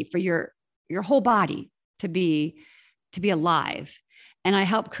currency for your whole body to be alive. And I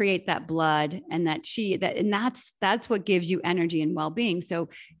help create that blood and that chi, and that's what gives you energy and well-being. So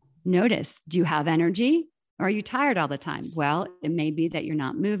notice, do you have energy? Or are you tired all the time? Well, it may be that you're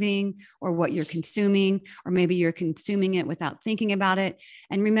not moving or what you're consuming, or maybe you're consuming it without thinking about it.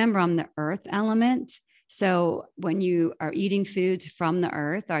 And remember, I'm the earth element. So when you are eating foods from the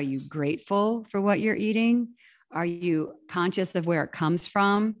earth, are you grateful for what you're eating? Are you conscious of where it comes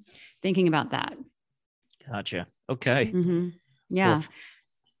from? Thinking about that. Gotcha. Okay. Mm-hmm. Yeah. Well,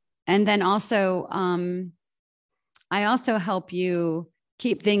 and then also, I also help you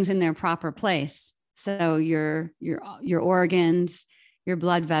keep things in their proper place. So your organs, your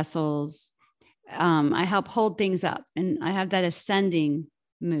blood vessels, I help hold things up, and I have that ascending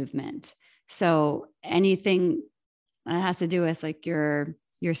movement. So anything that has to do with like your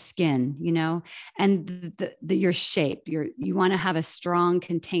skin, and your shape, you want to have a strong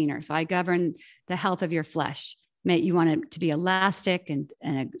container. So I govern the health of your flesh. You want it to be elastic and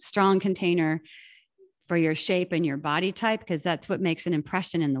a strong container for your shape and your body type, because that's what makes an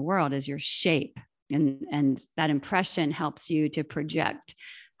impression in the world is your shape. And that impression helps you to project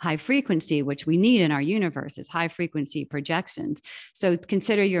high frequency, which we need in our universe is high frequency projections. So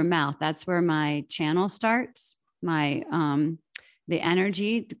consider your mouth. That's where my channel starts. The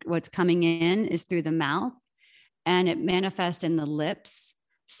energy, what's coming in is through the mouth, and it manifests in the lips.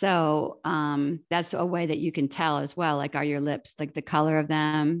 So that's a way that you can tell as well. Like, are your lips, like the color of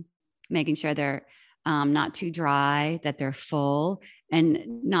them, making sure they're not too dry, that they're full,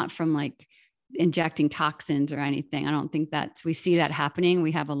 and not from like injecting toxins or anything. I don't think we see that happening.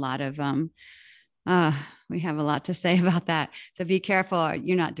 We have a lot to say about that. So be careful.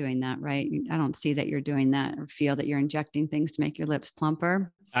 You're not doing that, right? I don't see that you're doing that or feel that you're injecting things to make your lips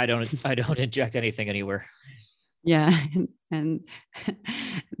plumper. I don't inject anything anywhere. Yeah. And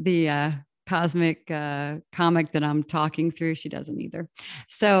the cosmic comic that I'm talking through, she doesn't either.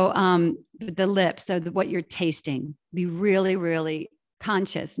 So the lips, so what you're tasting, be really, really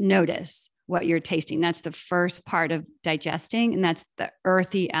conscious. Notice what you're tasting. That's the first part of digesting. And that's the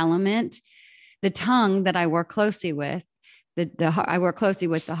earthy element. The tongue that I work closely with, I work closely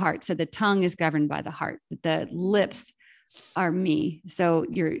with the heart. So the tongue is governed by the heart. The lips are me. So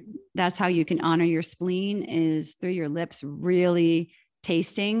that's how you can honor your spleen, is through your lips, really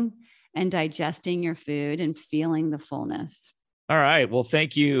tasting and digesting your food and feeling the fullness. All right. Well,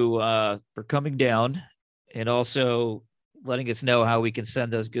 thank you for coming down, and also letting us know how we can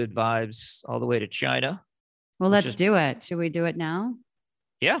send those good vibes all the way to China. Well, let's do it. Should we do it now?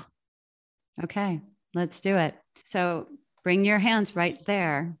 Yeah. Okay, let's do it. So bring your hands right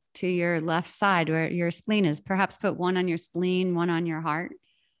there to your left side where your spleen is. Perhaps put one on your spleen, one on your heart,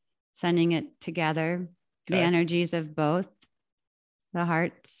 sending it together. Okay. The energies of both the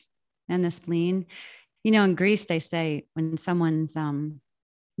hearts and the spleen. In Greece, they say when someone's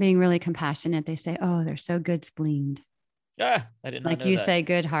being really compassionate, they say, oh, they're so good spleened. I didn't know like you that. say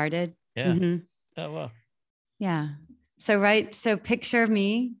good hearted. Yeah. Mm-hmm. Oh, wow. Yeah. So picture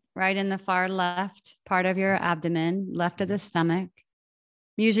me right in the far left part of your abdomen, left of the stomach,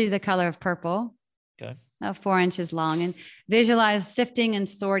 usually the color of purple. Okay. 4 inches long, and visualize sifting and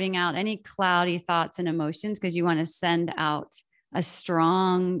sorting out any cloudy thoughts and emotions, because you want to send out a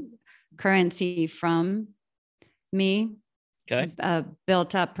strong currency from me. Okay.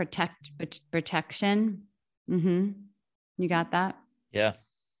 Built up protection. Mm-hmm. You got that? Yeah.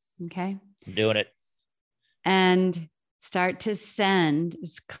 Okay. I'm doing it. And start to send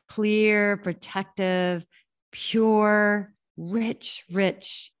clear, protective, pure,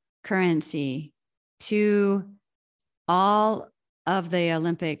 rich currency to all of the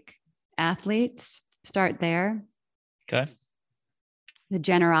Olympic athletes. Start there. Okay. The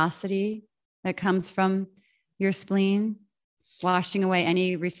generosity that comes from your spleen, washing away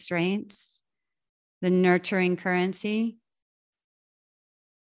any restraints, the nurturing currency,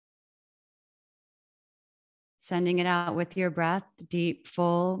 sending it out with your breath, deep,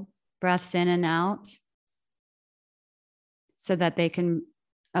 full breaths in and out, so that they can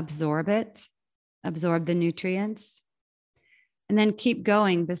absorb the nutrients, and then keep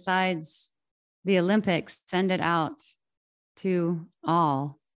going. Besides the Olympics, send it out to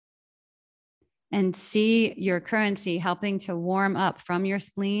all, and see your currency helping to warm up from your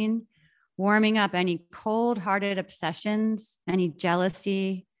spleen, warming up any cold-hearted obsessions, any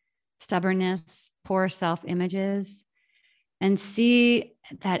jealousy, stubbornness, poor self-images, and see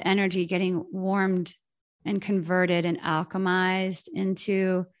that energy getting warmed and converted and alchemized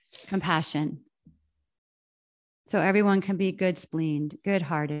into compassion, So everyone can be good spleened, good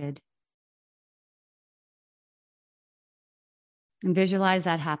hearted. And visualize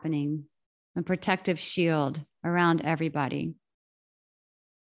that happening, a protective shield around everybody.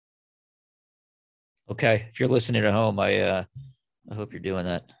 Okay. If you're listening at home, I hope you're doing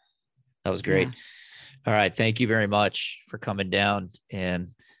that. That was great. Yeah. All right. Thank you very much for coming down. And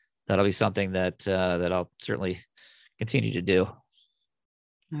that'll be something that I'll certainly continue to do.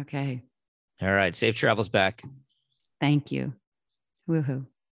 Okay. All right. Safe travels back. Thank you. Woohoo.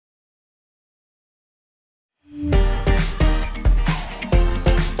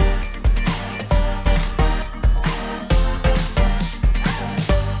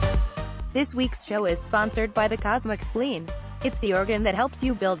 This week's show is sponsored by the Cosmic Spleen. It's the organ that helps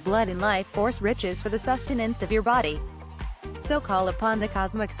you build blood and life force riches for the sustenance of your body. So call upon the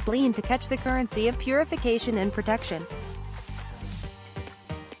Cosmic Spleen to catch the currency of purification and protection.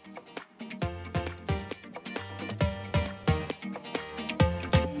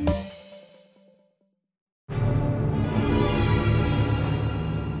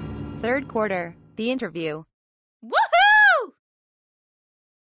 Third quarter, the interview. Woohoo!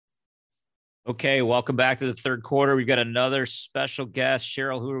 Okay. Welcome back to the third quarter. We've got another special guest.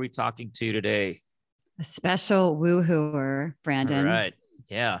 Cheryl, who are we talking to today? A special woohooer, Brandon. All right.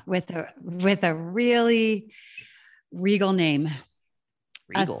 Yeah. With a really regal name.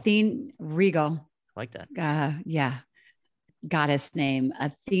 Regal. Regal. I like that. Yeah. Goddess name,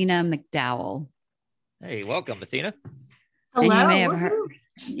 Athena McDowell. Hey, welcome, Athena. Hello. And you may have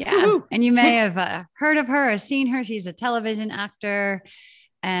heard, and you may have heard of her or seen her. She's a television actor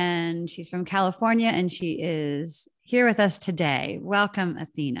and she's from California and she is here with us today. Welcome,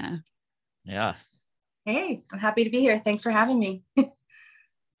 Athena. Yeah. Hey, I'm happy to be here. Thanks for having me.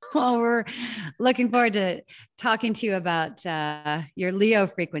 Well, we're looking forward to talking to you about your Leo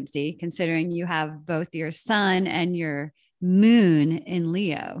frequency, considering you have both your sun and your moon in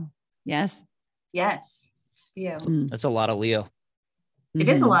Leo. Yes? Yes. Leo. That's a lot of Leo. It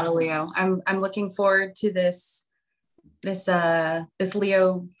is a lot of Leo. I'm looking forward to this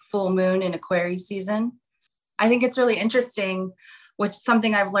Leo full moon in Aquarius season. I think it's really interesting, which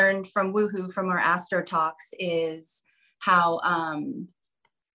something I've learned from Woohoo from our Astro Talks is how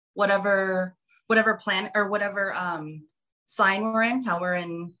whatever planet or whatever sign we're in, how we're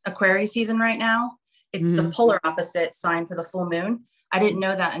in Aquarius season right now, it's the polar opposite sign for the full moon. I didn't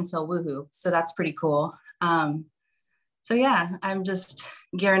know that until Woohoo. So that's pretty cool. So yeah, I'm just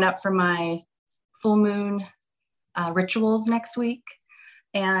gearing up for my full moon rituals next week.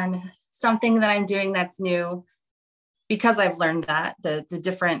 And something that I'm doing that's new, because I've learned that the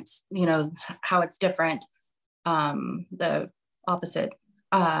difference, how it's different, the opposite.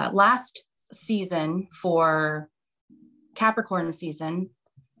 Last season for Capricorn season,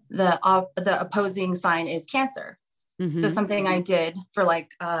 the opposing sign is Cancer. So something I did for like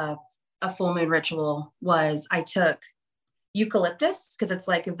a full moon ritual was I took eucalyptus, because it's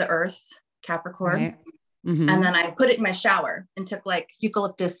like of the earth, Capricorn. Right. And then I put it in my shower and took like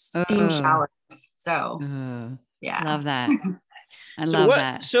eucalyptus steam showers. So yeah. Love that. I love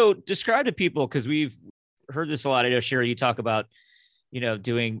that. So describe to people, because we've heard this a lot. I know, Cheryl, you talk about,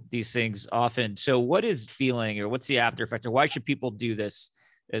 doing these things often. So what is feeling, or what's the after effect, or why should people do this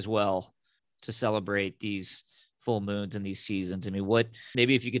as well to celebrate these full moons and these seasons? I mean,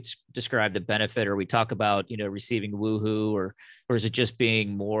 maybe if you could describe the benefit, or we talk about, receiving Woohoo, or is it just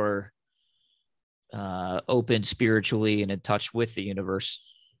being more open spiritually and in touch with the universe?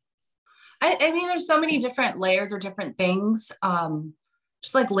 I mean, there's so many different layers or different things.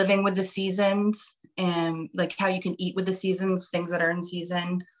 Just like living with the seasons and like how you can eat with the seasons, things that are in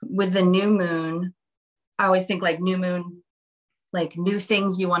season. With the new moon, I always think like new moon, like new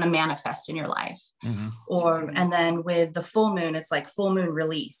things you want to manifest in your life. And then with the full moon, it's like full moon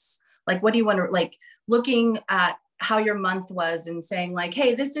release. Like, what do you want to, like, looking at how your month was and saying like,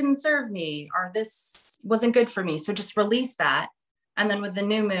 hey, this didn't serve me, or this wasn't good for me. So just release that. And then with the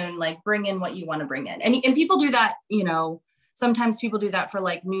new moon, like bring in what you want to bring in. And people do that, sometimes people do that for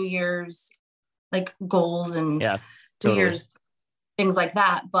like New Year's, like goals and New Year's, things like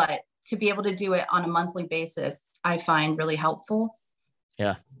that. But to be able to do it on a monthly basis, I find really helpful.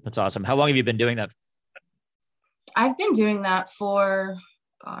 Yeah, that's awesome. How long have you been doing that? I've been doing that for,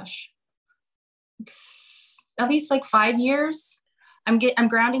 at least like 5 years. I'm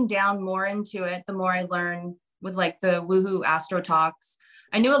grounding down more into it the more I learn with like the Woohoo Astro Talks.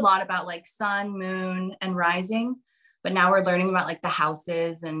 I knew a lot about like sun, moon, and rising, but now we're learning about like the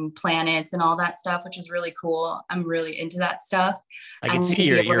houses and planets and all that stuff, which is really cool. I'm really into that stuff. I can see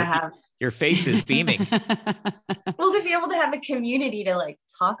your face is beaming. Well, to be able to have a community to like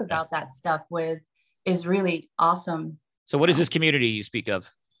talk about that stuff with is really awesome. So what is this community you speak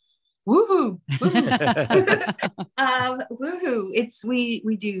of? Woohoo. Woohoo. Woohoo.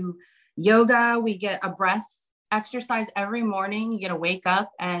 We do yoga. We get a breath exercise every morning. You get to wake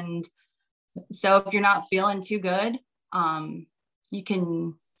up. And so if you're not feeling too good, you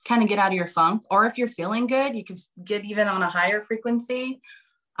can kind of get out of your funk, or if you're feeling good, you can get even on a higher frequency.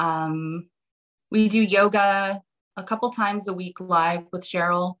 We do yoga a couple times a week live with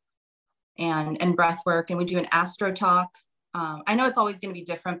Cheryl and breath work. And we do an astro talk. I know it's always going to be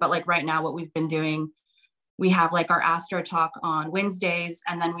different, but like right now, what we've been doing, we have like our astro talk on Wednesdays.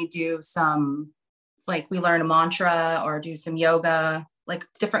 And then we do some, like we learn a mantra or do some yoga, like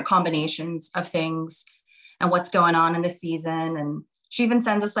different combinations of things and what's going on in the season. And she even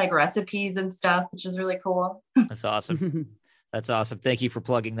sends us like recipes and stuff, which is really cool. That's awesome. That's awesome. Thank you for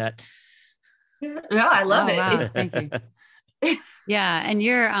plugging that. No, I love it. Wow. Thank you. Yeah. And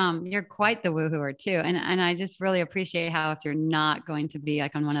you're quite the woohooer too. And I just really appreciate how, if you're not going to be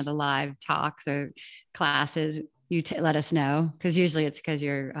like on one of the live talks or classes, you let us know. Cause usually it's because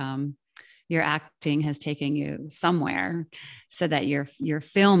your acting has taken you somewhere so that you're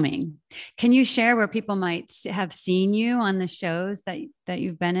filming. Can you share where people might have seen you on the shows that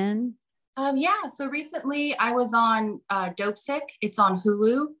you've been in? Yeah. So recently I was on Dope Sick. It's on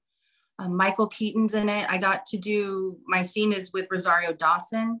Hulu. Michael Keaton's in it. I got to do, my scene is with Rosario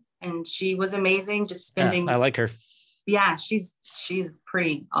Dawson, and she was amazing. Just spending. Yeah, I like her. Yeah, she's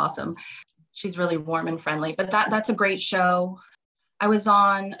pretty awesome. She's really warm and friendly, but that's a great show. I was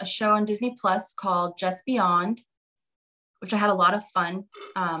on a show on Disney Plus called Just Beyond, which I had a lot of fun.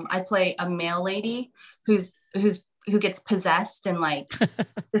 I play a mail lady who gets possessed, and like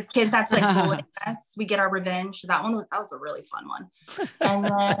this kid that's like bullying us. We get our revenge. That was a really fun one. And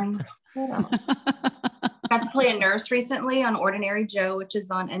then what else? Got to play a nurse recently on Ordinary Joe, which is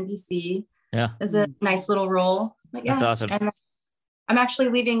on NBC. Yeah, it's a nice little role. But yeah, that's awesome. And I'm actually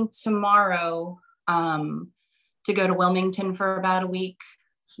leaving tomorrow to go to Wilmington for about a week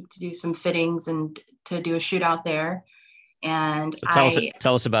to do some fittings and to do a shoot out there. And so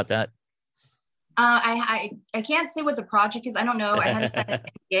tell us about that. I can't say what the project is. I don't know. I had to sign an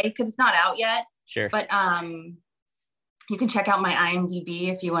NDA because it's not out yet. Sure. But you can check out my IMDb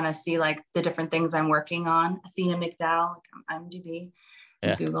if you want to see like the different things I'm working on. Athena McDowell, like IMDb,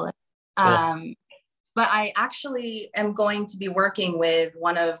 yeah. Google it. Cool. But I actually am going to be working with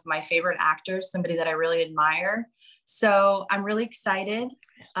one of my favorite actors, somebody that I really admire. So I'm really excited.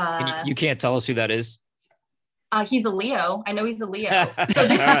 You can't tell us who that is? He's a Leo. I know he's a Leo. So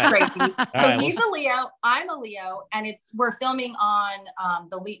this is crazy. So he's a Leo. I'm a Leo. And we're filming on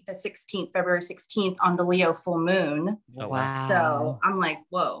the 16th, February 16th on the Leo full moon. Oh, wow. So I'm like,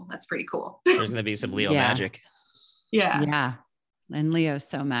 whoa, that's pretty cool. There's going to be some Leo magic. Yeah. Yeah. And Leo's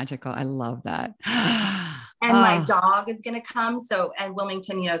so magical. I love that. And my dog is going to come. So, and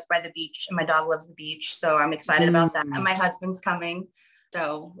Wilmington, it's by the beach, and my dog loves the beach. So I'm excited about that. And my husband's coming.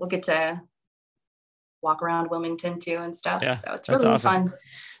 So we'll get to walk around Wilmington too and stuff. Yeah, so it's really awesome. Fun.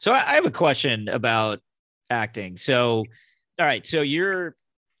 So I have a question about acting. So, all right. So you're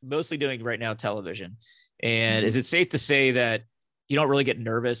mostly doing right now television. And is it safe to say that you don't really get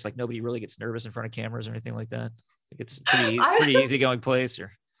nervous? Like nobody really gets nervous in front of cameras or anything like that? Like it's pretty easygoing place,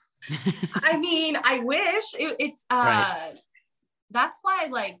 or? I mean, I wish it's right. That's why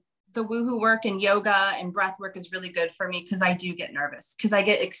like the woohoo work and yoga and breath work is really good for me, because I do get nervous because I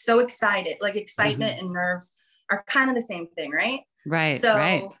get so excited. Like excitement and nerves are kind of the same thing, right? Right.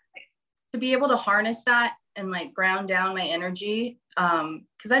 So to be able to harness that and like ground down my energy,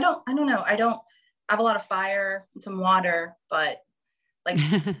 because I don't know, I have a lot of fire and some water, but like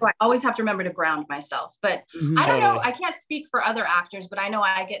so I always have to remember to ground myself. But I don't know, I can't speak for other actors, but I know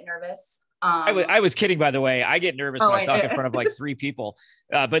I get nervous. I was kidding, by the way. I get nervous when I talk in front of like 3 people.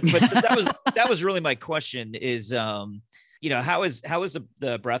 But that was really my question is, how is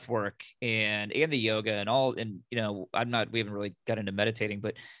the breath work and the yoga and all, and, we haven't really got into meditating,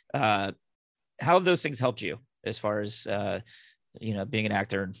 but how have those things helped you as far as, being an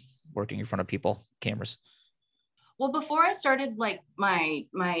actor and working in front of people, cameras? Well, before I started like my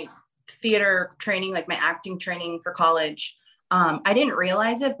theater training, like my acting training for college, I didn't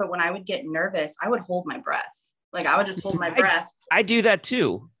realize it, but when I would get nervous, I would hold my breath. Like I would just hold my breath. I do that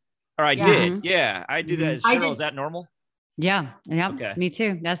too. Or I did. Yeah. I do that. Cheryl, is that normal? Yeah. Yeah. Okay. Me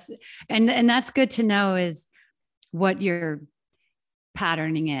too. And that's good to know, is what your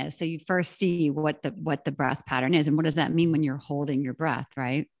patterning is. So you first see what the breath pattern is. And what does that mean when you're holding your breath,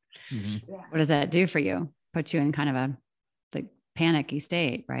 right? Mm-hmm. What does that do for you? Put you in kind of a like panicky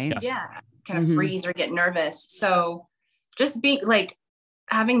state, right? Yeah. Kind of freeze or get nervous. So just be like,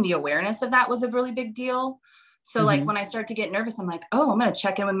 having the awareness of that was a really big deal. So like when I start to get nervous, I'm like, oh, I'm going to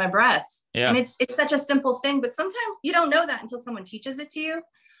check in with my breath. Yeah. And it's such a simple thing, but sometimes you don't know that until someone teaches it to you.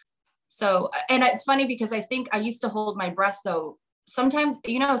 So, and it's funny because I think I used to hold my breath. So sometimes,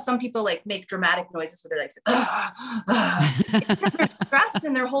 you know, some people like make dramatic noises where they're like, because they're stressed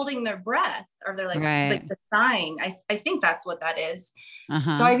and they're holding their breath, or they're like sighing. I think that's what that is.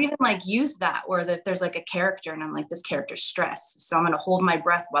 So I've even like used that where if there's like a character and I'm like, this character's stressed, so I'm going to hold my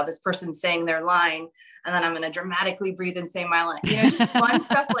breath while this person's saying their line. And then I'm going to dramatically breathe and say my line, you know, just fun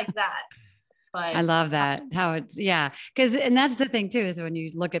stuff like that. But I love that. How it's, Cause, and that's the thing too, is when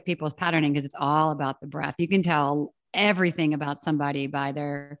you look at people's patterning, cause it's all about the breath. You can tell everything about somebody by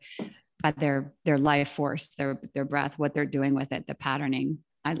their life force, their breath, what they're doing with it, the patterning.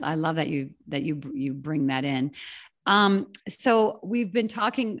 I love that you bring that in. So we've been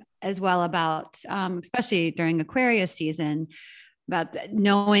talking as well about, especially during Aquarius season, about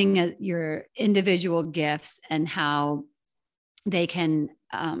knowing your individual gifts and how they can,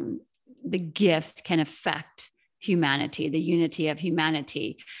 the gifts can affect humanity, the unity of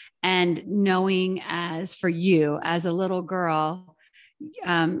humanity. And knowing, as for you as a little girl,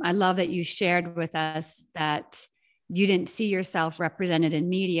 I love that you shared with us that you didn't see yourself represented in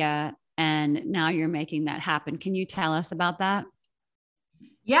media, and now you're making that happen. Can you tell us about that?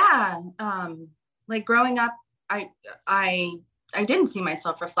 Yeah. Like growing up, I didn't see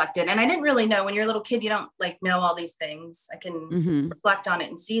myself reflected, and I didn't really know. When you're a little kid, you don't like know all these things. I can reflect on it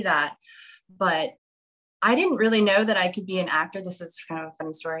and see that, but I didn't really know that I could be an actor. This is kind of a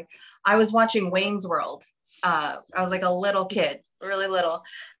funny story. I was watching Wayne's World. I was like a little kid, really little.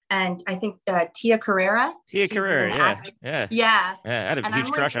 And I think Tia Carrera. Yeah. I had a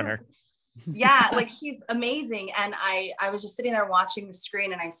huge crush on her. Yeah, like she's amazing. And I was just sitting there watching the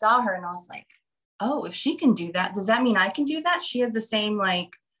screen, and I saw her and I was like, oh, if she can do that, does that mean I can do that? She has the same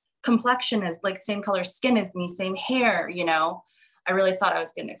like complexion as, like, same color skin as me, same hair, you know. I really thought I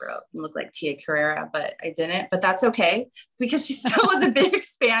was going to grow up and look like Tia Carrera, but I didn't. But that's okay, because she still was a big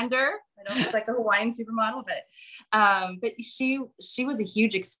expander. I don't look like a Hawaiian supermodel, but she was a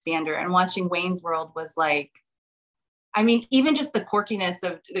huge expander. And watching Wayne's World was like, I mean, even just the quirkiness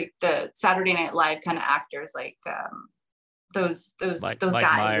of the Saturday Night Live kind of actors, like those Mike guys,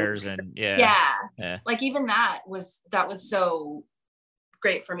 Myers and like even that was so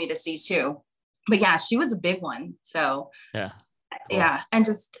great for me to see too. But yeah, she was a big one. So cool. And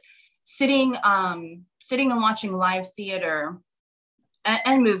just sitting and watching live theater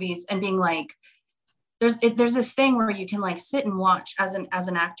and movies and being like, there's this thing where you can like sit and watch as an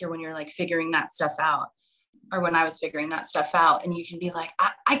actor when you're like figuring that stuff out, or when I was figuring that stuff out, and you can be like,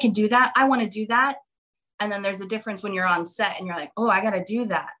 I can do that, I want to do that. And then there's a difference when you're on set and you're like, oh, I got to do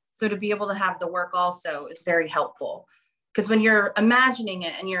that. So to be able to have the work also is very helpful, because when you're imagining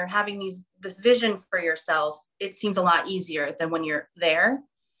it and you're having this vision for yourself, it seems a lot easier than when you're there.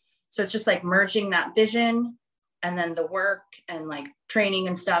 So it's just like merging that vision and then the work and like training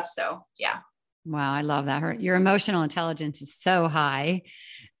and stuff. So yeah. Wow. I love that. Your emotional intelligence is so high.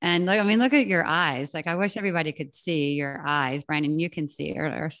 And like, I mean, look at your eyes. Like, I wish everybody could see your eyes, Brandon. You can see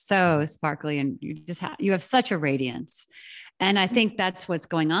are so sparkly, and you have such a radiance. And I think that's what's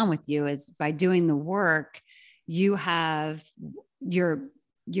going on with you, is by doing the work, you have your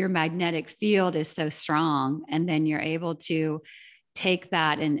magnetic field is so strong. And then you're able to take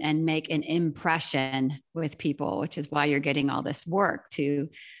that and make an impression with people, which is why you're getting all this work to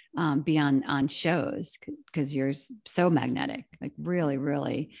be on shows, because you're so magnetic, like really,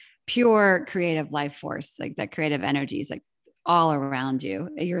 really pure creative life force, like that creative energy is like all around you.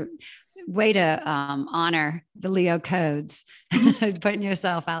 You're way to honor the Leo codes, putting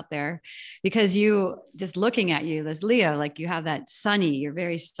yourself out there, because you just looking at you, this Leo, like you have that sunny, you're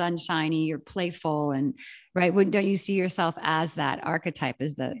very sunshiny, you're playful, and right. Don't you see yourself as that archetype,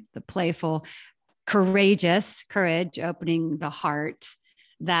 as the playful, courage, opening the heart,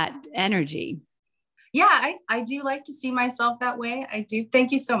 that energy? Yeah, I do like to see myself that way. I do.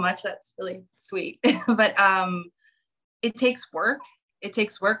 Thank you so much. That's really sweet. But it takes work. It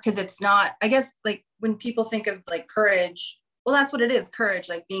takes work, because it's not, I guess, like when people think of like courage, well, that's what it is. Courage,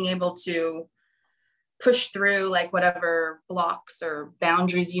 like being able to push through like whatever blocks or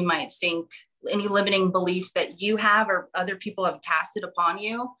boundaries you might think, any limiting beliefs that you have or other people have casted upon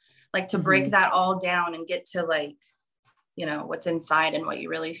you, like to break that all down and get to like, you know, what's inside and what you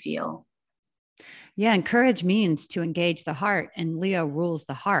really feel. Yeah. And courage means to engage the heart, and Leo rules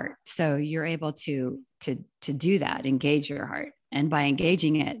the heart. So you're able to do that, engage your heart. And by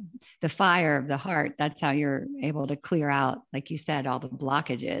engaging it, the fire of the heart, that's how you're able to clear out, like you said, all the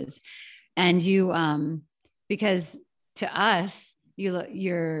blockages. And you, because to us,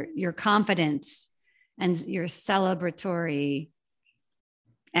 your confidence and your celebratory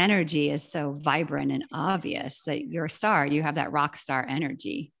energy is so vibrant and obvious that you're a star. You have that rock star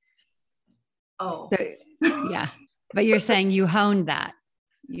energy. Oh, so, yeah. But you're saying you honed that.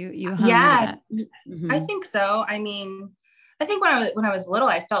 You honed yeah, that. Mm-hmm. I think so. I mean, I think when I was little,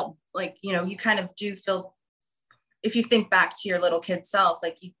 I felt like, you know, you kind of do feel, if you think back to your little kid self,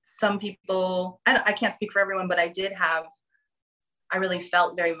 like some people, I can't speak for everyone, but I really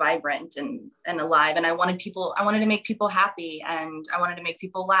felt very vibrant and alive. And I wanted to make people happy, and I wanted to make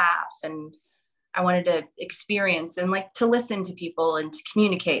people laugh, and I wanted to experience and like to listen to people and to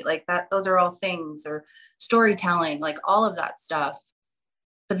communicate like that. Those are all things, or storytelling, like all of that stuff.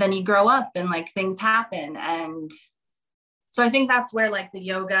 But then you grow up and like things happen. And so I think that's where like the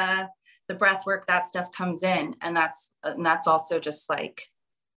yoga, the breath work, that stuff comes in. And that's also just like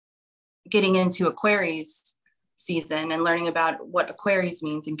getting into Aquarius season and learning about what Aquarius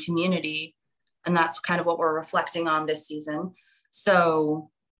means in community. And that's kind of what we're reflecting on this season.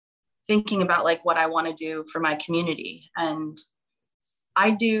 So thinking about like what I want to do for my community. And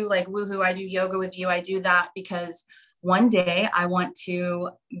I do like woohoo, I do yoga with you. I do that because one day I want to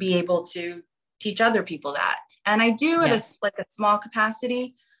be able to teach other people that. And I do at a small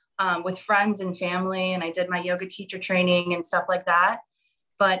capacity with friends and family. And I did my yoga teacher training and stuff like that.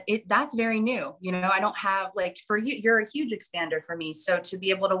 But that's very new. You know, I don't have like, for you, you're a huge expander for me. So to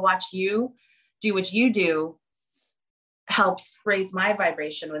be able to watch you do what you do helps raise my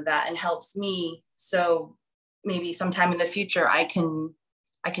vibration with that and helps me. So maybe sometime in the future, I can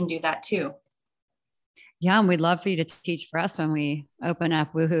do that too. Yeah. And we'd love for you to teach for us when we open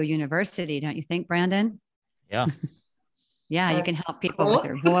up Woohoo University. Don't you think, Brandon? Yeah. Yeah. You can help people with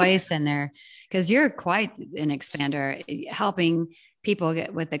their voice and because you're quite an expander, helping people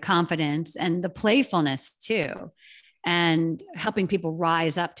get with the confidence and the playfulness too, and helping people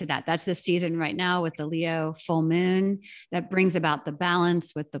rise up to that. That's the season right now with the Leo full moon that brings about the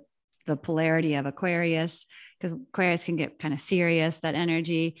balance with the polarity of Aquarius, because Aquarius can get kind of serious, that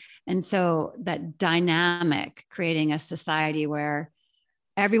energy. And so that dynamic, creating a society where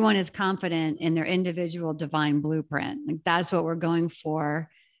everyone is confident in their individual divine blueprint. Like that's what we're going for,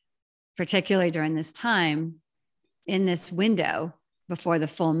 particularly during this time in this window before the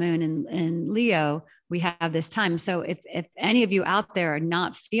full moon in Leo. We have this time. So if any of you out there are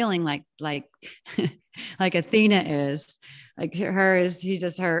not feeling like like Athena is, like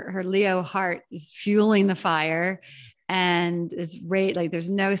her Leo heart is fueling the fire, and it's like there's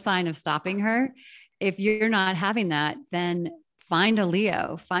no sign of stopping her. If you're not having that, then find a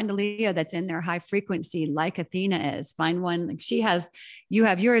Leo that's in their high frequency, like Athena is. Find one like she has. You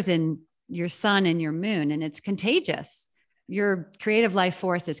have yours in your sun and your moon, and it's contagious. Your creative life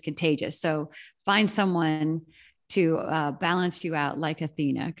force is contagious. So find someone to balance you out like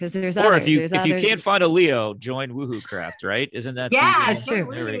Athena, because there's or others. if you can't find a Leo, join Woohoo Craft, right? Isn't that that's true?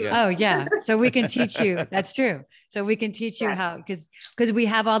 Oh yeah. So we can teach you. That's true. So we can teach you how, because we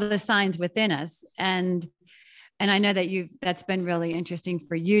have all the signs within us, and I know that that's been really interesting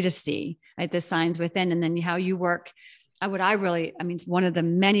for you to see, right? The signs within, and then how you work. One of the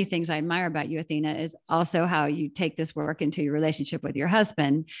many things I admire about you, Athena, is also how you take this work into your relationship with your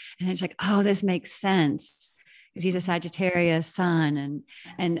husband. And it's like, oh, this makes sense, because he's a Sagittarius sun,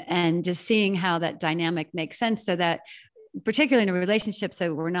 and just seeing how that dynamic makes sense, so that particularly in a relationship,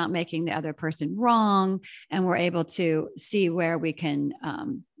 so we're not making the other person wrong, and we're able to see where we can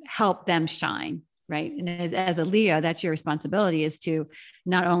help them shine. Right. And as a Leo, that's your responsibility, is to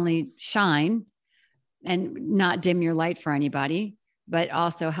not only shine and not dim your light for anybody, but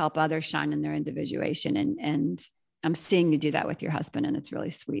also help others shine in their individuation. And I'm seeing you do that with your husband, and it's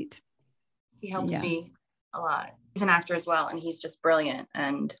really sweet. He helps me a lot. He's an actor as well, and he's just brilliant.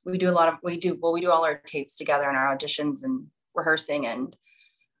 And we do all our tapes together and our auditions and rehearsing, and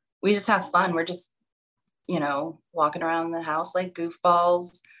we just have fun. We're just, walking around the house like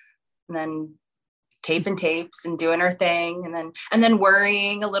goofballs, and then taping tapes and doing our thing, and then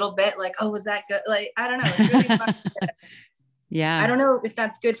worrying a little bit, like, oh, was that good? Like, I don't know. It's really fun. Yeah. I don't know if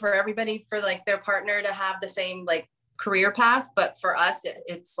that's good for everybody, for like their partner to have the same like career path, but for us,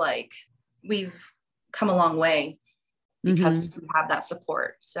 it's like we've come a long way because we have that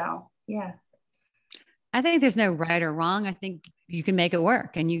support. So yeah. I think there's no right or wrong. I think you can make it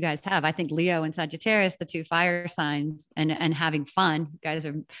work, and you guys have. I think Leo and Sagittarius, the two fire signs, and having fun. You guys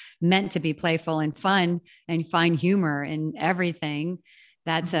are meant to be playful and fun and find humor in everything.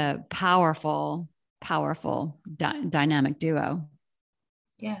 That's a powerful, powerful dynamic duo.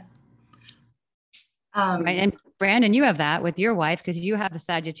 Yeah. Right. And Brandon, you have that with your wife, because you have a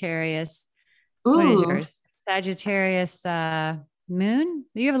Sagittarius. Ooh. What is yours? Sagittarius moon.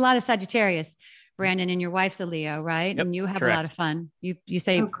 You have a lot of Sagittarius, Brandon, and your wife's a Leo, right? Yep, And you have correct. a lot of fun. You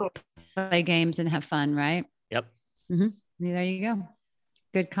say Oh, cool. play games and have fun, right? Yep. Mm-hmm. There you go.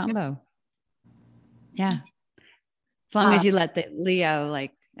 Good combo. Yeah. As long as you let the Leo,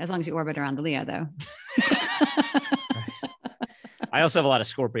 like, as long as you orbit around the Leo, though. I also have a lot of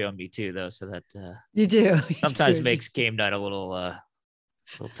Scorpio in me too, though. So that you do. sometimes makes game night a little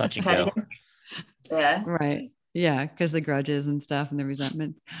touch and go. Yeah. Right. Yeah. Because the grudges and stuff and the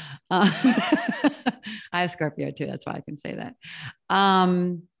resentments. I have Scorpio too. That's why I can say that.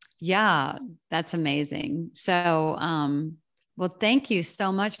 Yeah, that's amazing. So, well, thank you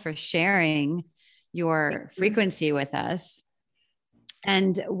so much for sharing your frequency with us.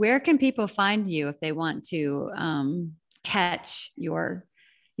 And where can people find you if they want to catch your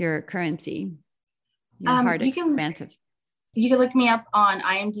currency, your heart expansive? You can look me up on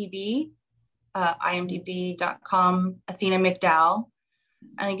IMDb, imdb.com, Athena McDowell.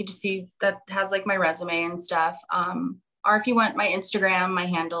 I think you just see that has like my resume and stuff. Or if you want my Instagram, my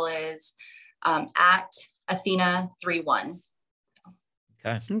handle is at Athena31.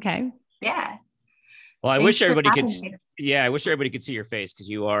 Okay. Yeah. Well, I Thanks wish for everybody could. having me. Yeah, I wish everybody could see your face because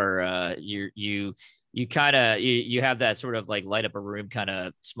you are you kind of you have that sort of like light up a room kind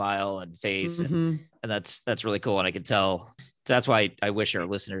of smile and face, and that's really cool, and I can tell. So that's why I wish our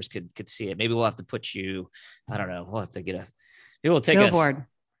listeners could see it. Maybe we'll have to put you. I don't know. We'll have to get a. Maybe we'll take billboard. us.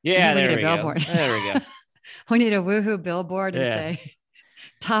 Yeah, we there need we a billboard. go. There we go. We need a woohoo billboard and say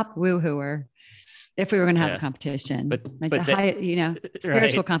top woohooer. If we were going to have a competition, but the high,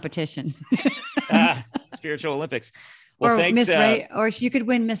 spiritual competition, spiritual Olympics. Well, or thanks, Miss Ray, or you could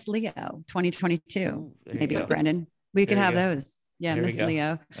win Miss Leo 2022. Maybe Brandon. We could have those. Yeah, there Miss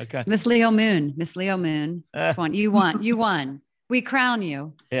Leo. Okay. Miss Leo Moon. 20. You won. We crown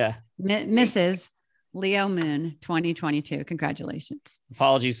you. Yeah. Mrs. Leo Moon 2022. Congratulations.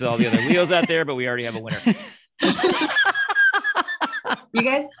 Apologies to all the other Leos out there, but we already have a winner. You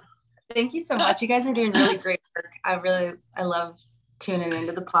guys, thank you so much. You guys are doing really great work. I love tuning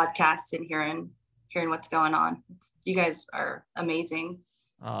into the podcast and hearing what's going on. You guys are amazing.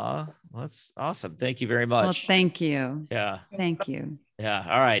 Well, that's awesome. Thank you very much. Well, thank you. Yeah. Thank you. Yeah.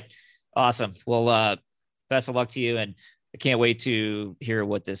 All right. Awesome. Well, best of luck to you. And I can't wait to hear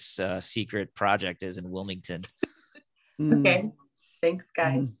what this secret project is in Wilmington. Okay. Thanks,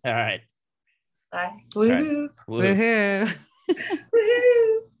 guys. All right. Bye. Woohoo. Woohoo.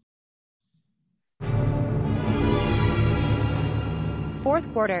 Woohoo.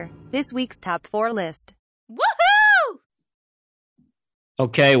 Fourth quarter, this week's top 4 list. Woohoo!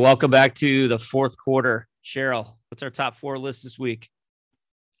 Okay. Welcome back to the fourth quarter. Cheryl, what's our top 4 list this week?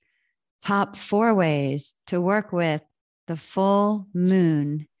 Top 4 ways to work with the full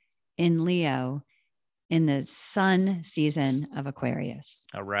moon in Leo in the sun season of Aquarius.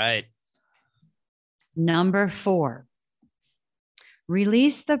 All right. Number 4,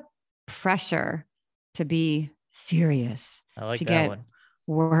 release the pressure to be serious. I like to that get one.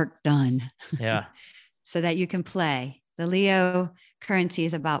 Work done. Yeah. So that you can play. The Leo currency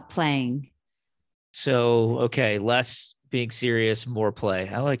is about playing. So, okay. Less being serious, more play.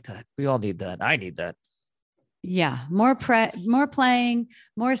 I like that. We all need that. I need that. Yeah. More playing,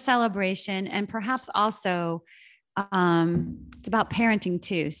 more celebration, and perhaps also it's about parenting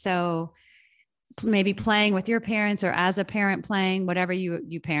too. So maybe playing with your parents or as a parent playing, whatever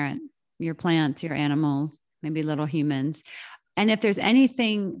you parent, your plants, your animals, maybe little humans. And if there's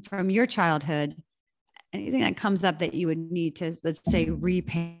anything from your childhood, anything that comes up that you would need to, let's say,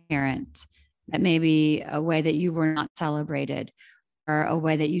 reparent, that may be a way that you were not celebrated or a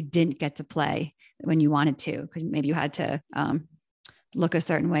way that you didn't get to play when you wanted to, because maybe you had to look a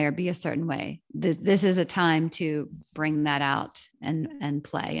certain way or be a certain way. This is a time to bring that out and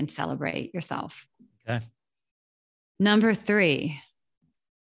play and celebrate yourself. Okay. Number 3,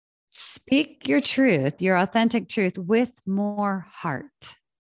 speak your truth, your authentic truth with more heart.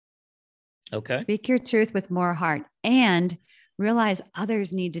 Okay. Speak your truth with more heart and realize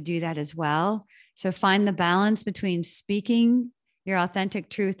others need to do that as well. So find the balance between speaking your authentic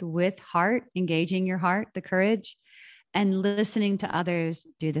truth with heart, engaging your heart, the courage, and listening to others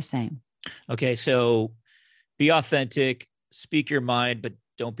do the same. Okay. So be authentic, speak your mind, but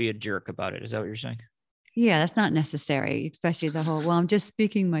don't be a jerk about it. Is that what you're saying? Yeah, that's not necessary, especially the whole, well, I'm just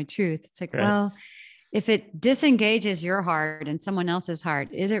speaking my truth. It's like, well, if it disengages your heart and someone else's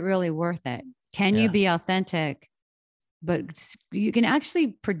heart, is it really worth it? Can you be authentic? But you can actually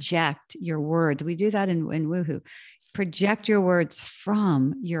project your words. We do that in Woohoo. Project your words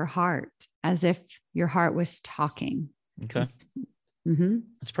from your heart as if your heart was talking. Okay.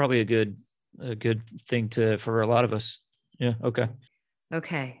 That's probably a good thing for a lot of us. Yeah. Okay.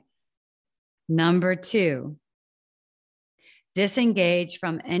 Okay. Number 2, disengage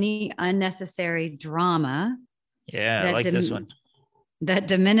from any unnecessary drama. Yeah. I like this one. That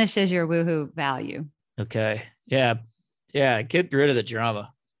diminishes your woohoo value. Okay. Yeah. Yeah. Get rid of the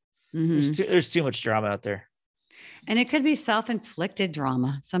drama. Mm-hmm. There's too much drama out there. And it could be self-inflicted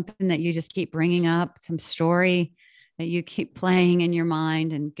drama, something that you just keep bringing up, some story that you keep playing in your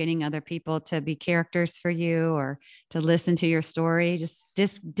mind and getting other people to be characters for you or to listen to your story. Just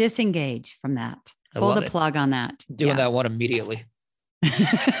disengage from that. Pull the plug on that. Doing that one immediately.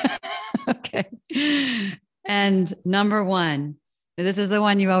 Okay. And number 1, this is the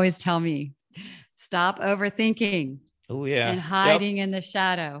one you always tell me. Stop overthinking. Oh yeah. And hiding in the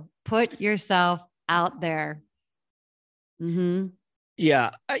shadow. Put yourself out there. Mm-hmm.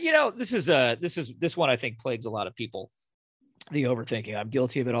 Yeah. This one I think plagues a lot of people. The overthinking. I'm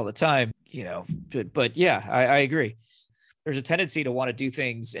guilty of it all the time, but yeah, I agree. There's a tendency to want to do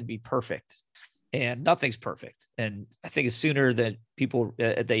things and be perfect, and nothing's perfect. And I think as sooner that people,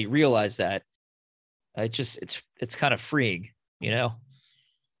 they realize that, it's kind of freeing,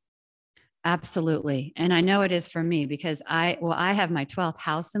 Absolutely. And I know it is for me because I have my 12th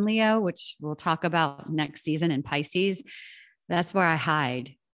house in Leo, which we'll talk about next season in Pisces. That's where I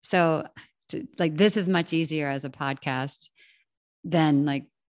hide. So this is much easier as a podcast than like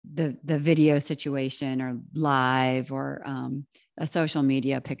the video situation or live or a social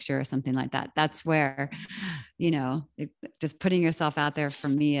media picture or something like that. That's where, just putting yourself out there for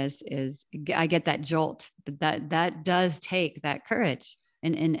me is I get that jolt, but that does take that courage.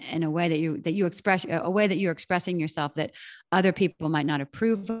 In a way that you express, a way that you're expressing yourself that other people might not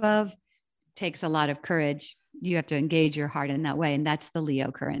approve of, takes a lot of courage. You have to engage your heart in that way. And that's the Leo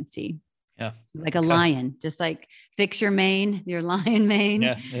currency. Yeah. Like a lion, just like fix your mane, your lion mane,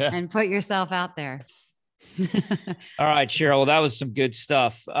 and put yourself out there. All right, Cheryl. Well, that was some good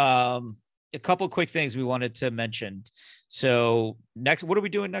stuff. A couple quick things we wanted to mention. So what are we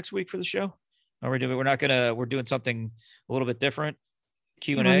doing next week for the show? We're doing something a little bit different.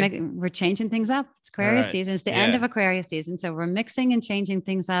 Q&A. We're changing things up. It's Aquarius season. It's the end of Aquarius season. So we're mixing and changing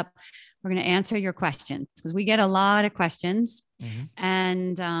things up. We're going to answer your questions because we get a lot of questions,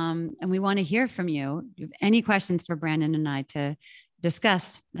 and we want to hear from you. If you have any questions for Brandon and I to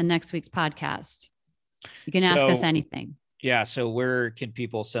discuss in next week's podcast, you can ask us anything. Yeah. So where can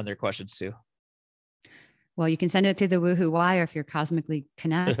people send their questions to? Well, you can send it through the Woohoo Wire if you're cosmically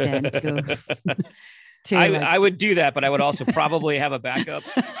connected to. I would do that, but I would also probably have a backup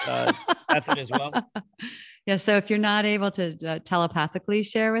method as well. Yeah. So if you're not able to telepathically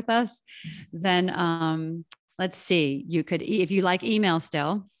share with us, then let's see, you could, if you like email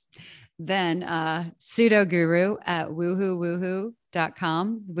still, then pseudoguru at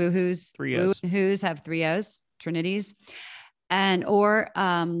woohoowoohoo.com. Woohoos have 3 O's, Trinities. Or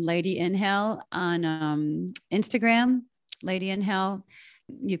Lady Inhale on Instagram, Lady Inhale.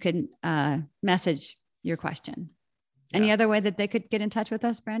 You could message your question. Any other way that they could get in touch with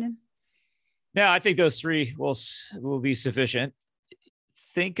us, Brandon? No, I think those 3 will be sufficient.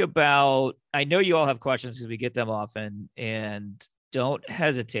 Think about, I know you all have questions because we get them often, and don't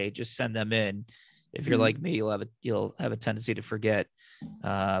hesitate. Just send them in. If you're like me, you'll have a tendency to forget.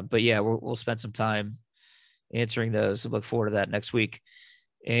 But yeah, we'll spend some time answering those. Look forward to that next week.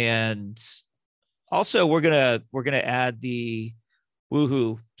 And also we're gonna add the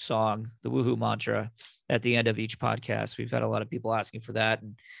Woohoo song, the Woohoo mantra at the end of each podcast. We've had a lot of people asking for that.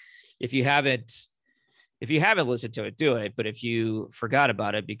 And if you haven't listened to it, do it. But if you forgot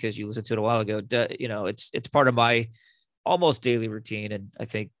about it because you listened to it a while ago, it's part of my almost daily routine. And I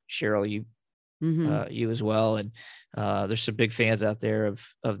think Cheryl, you as well. And there's some big fans out there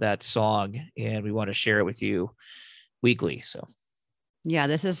of that song, and we want to share it with you weekly. So. Yeah,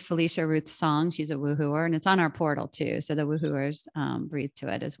 this is Felicia Ruth's song. She's a woohooer, and it's on our portal too. So the woohooers breathe to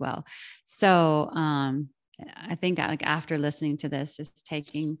it as well. So I think after listening to this, just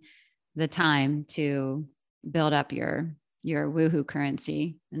taking the time to build up your woohoo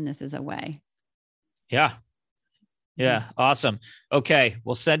currency, and this is a way. Yeah. Yeah. Awesome. Okay.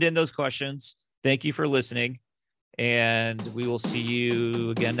 We'll send in those questions. Thank you for listening, and we will see you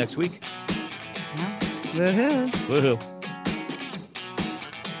again next week. Yeah. Woohoo. Woohoo.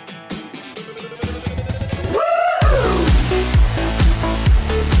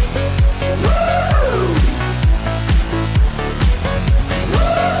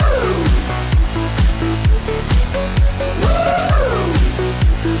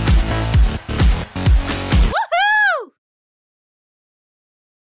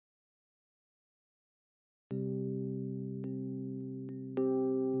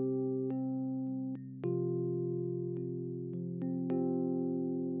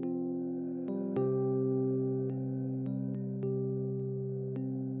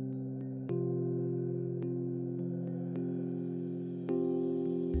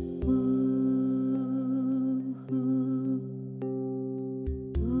 Woo.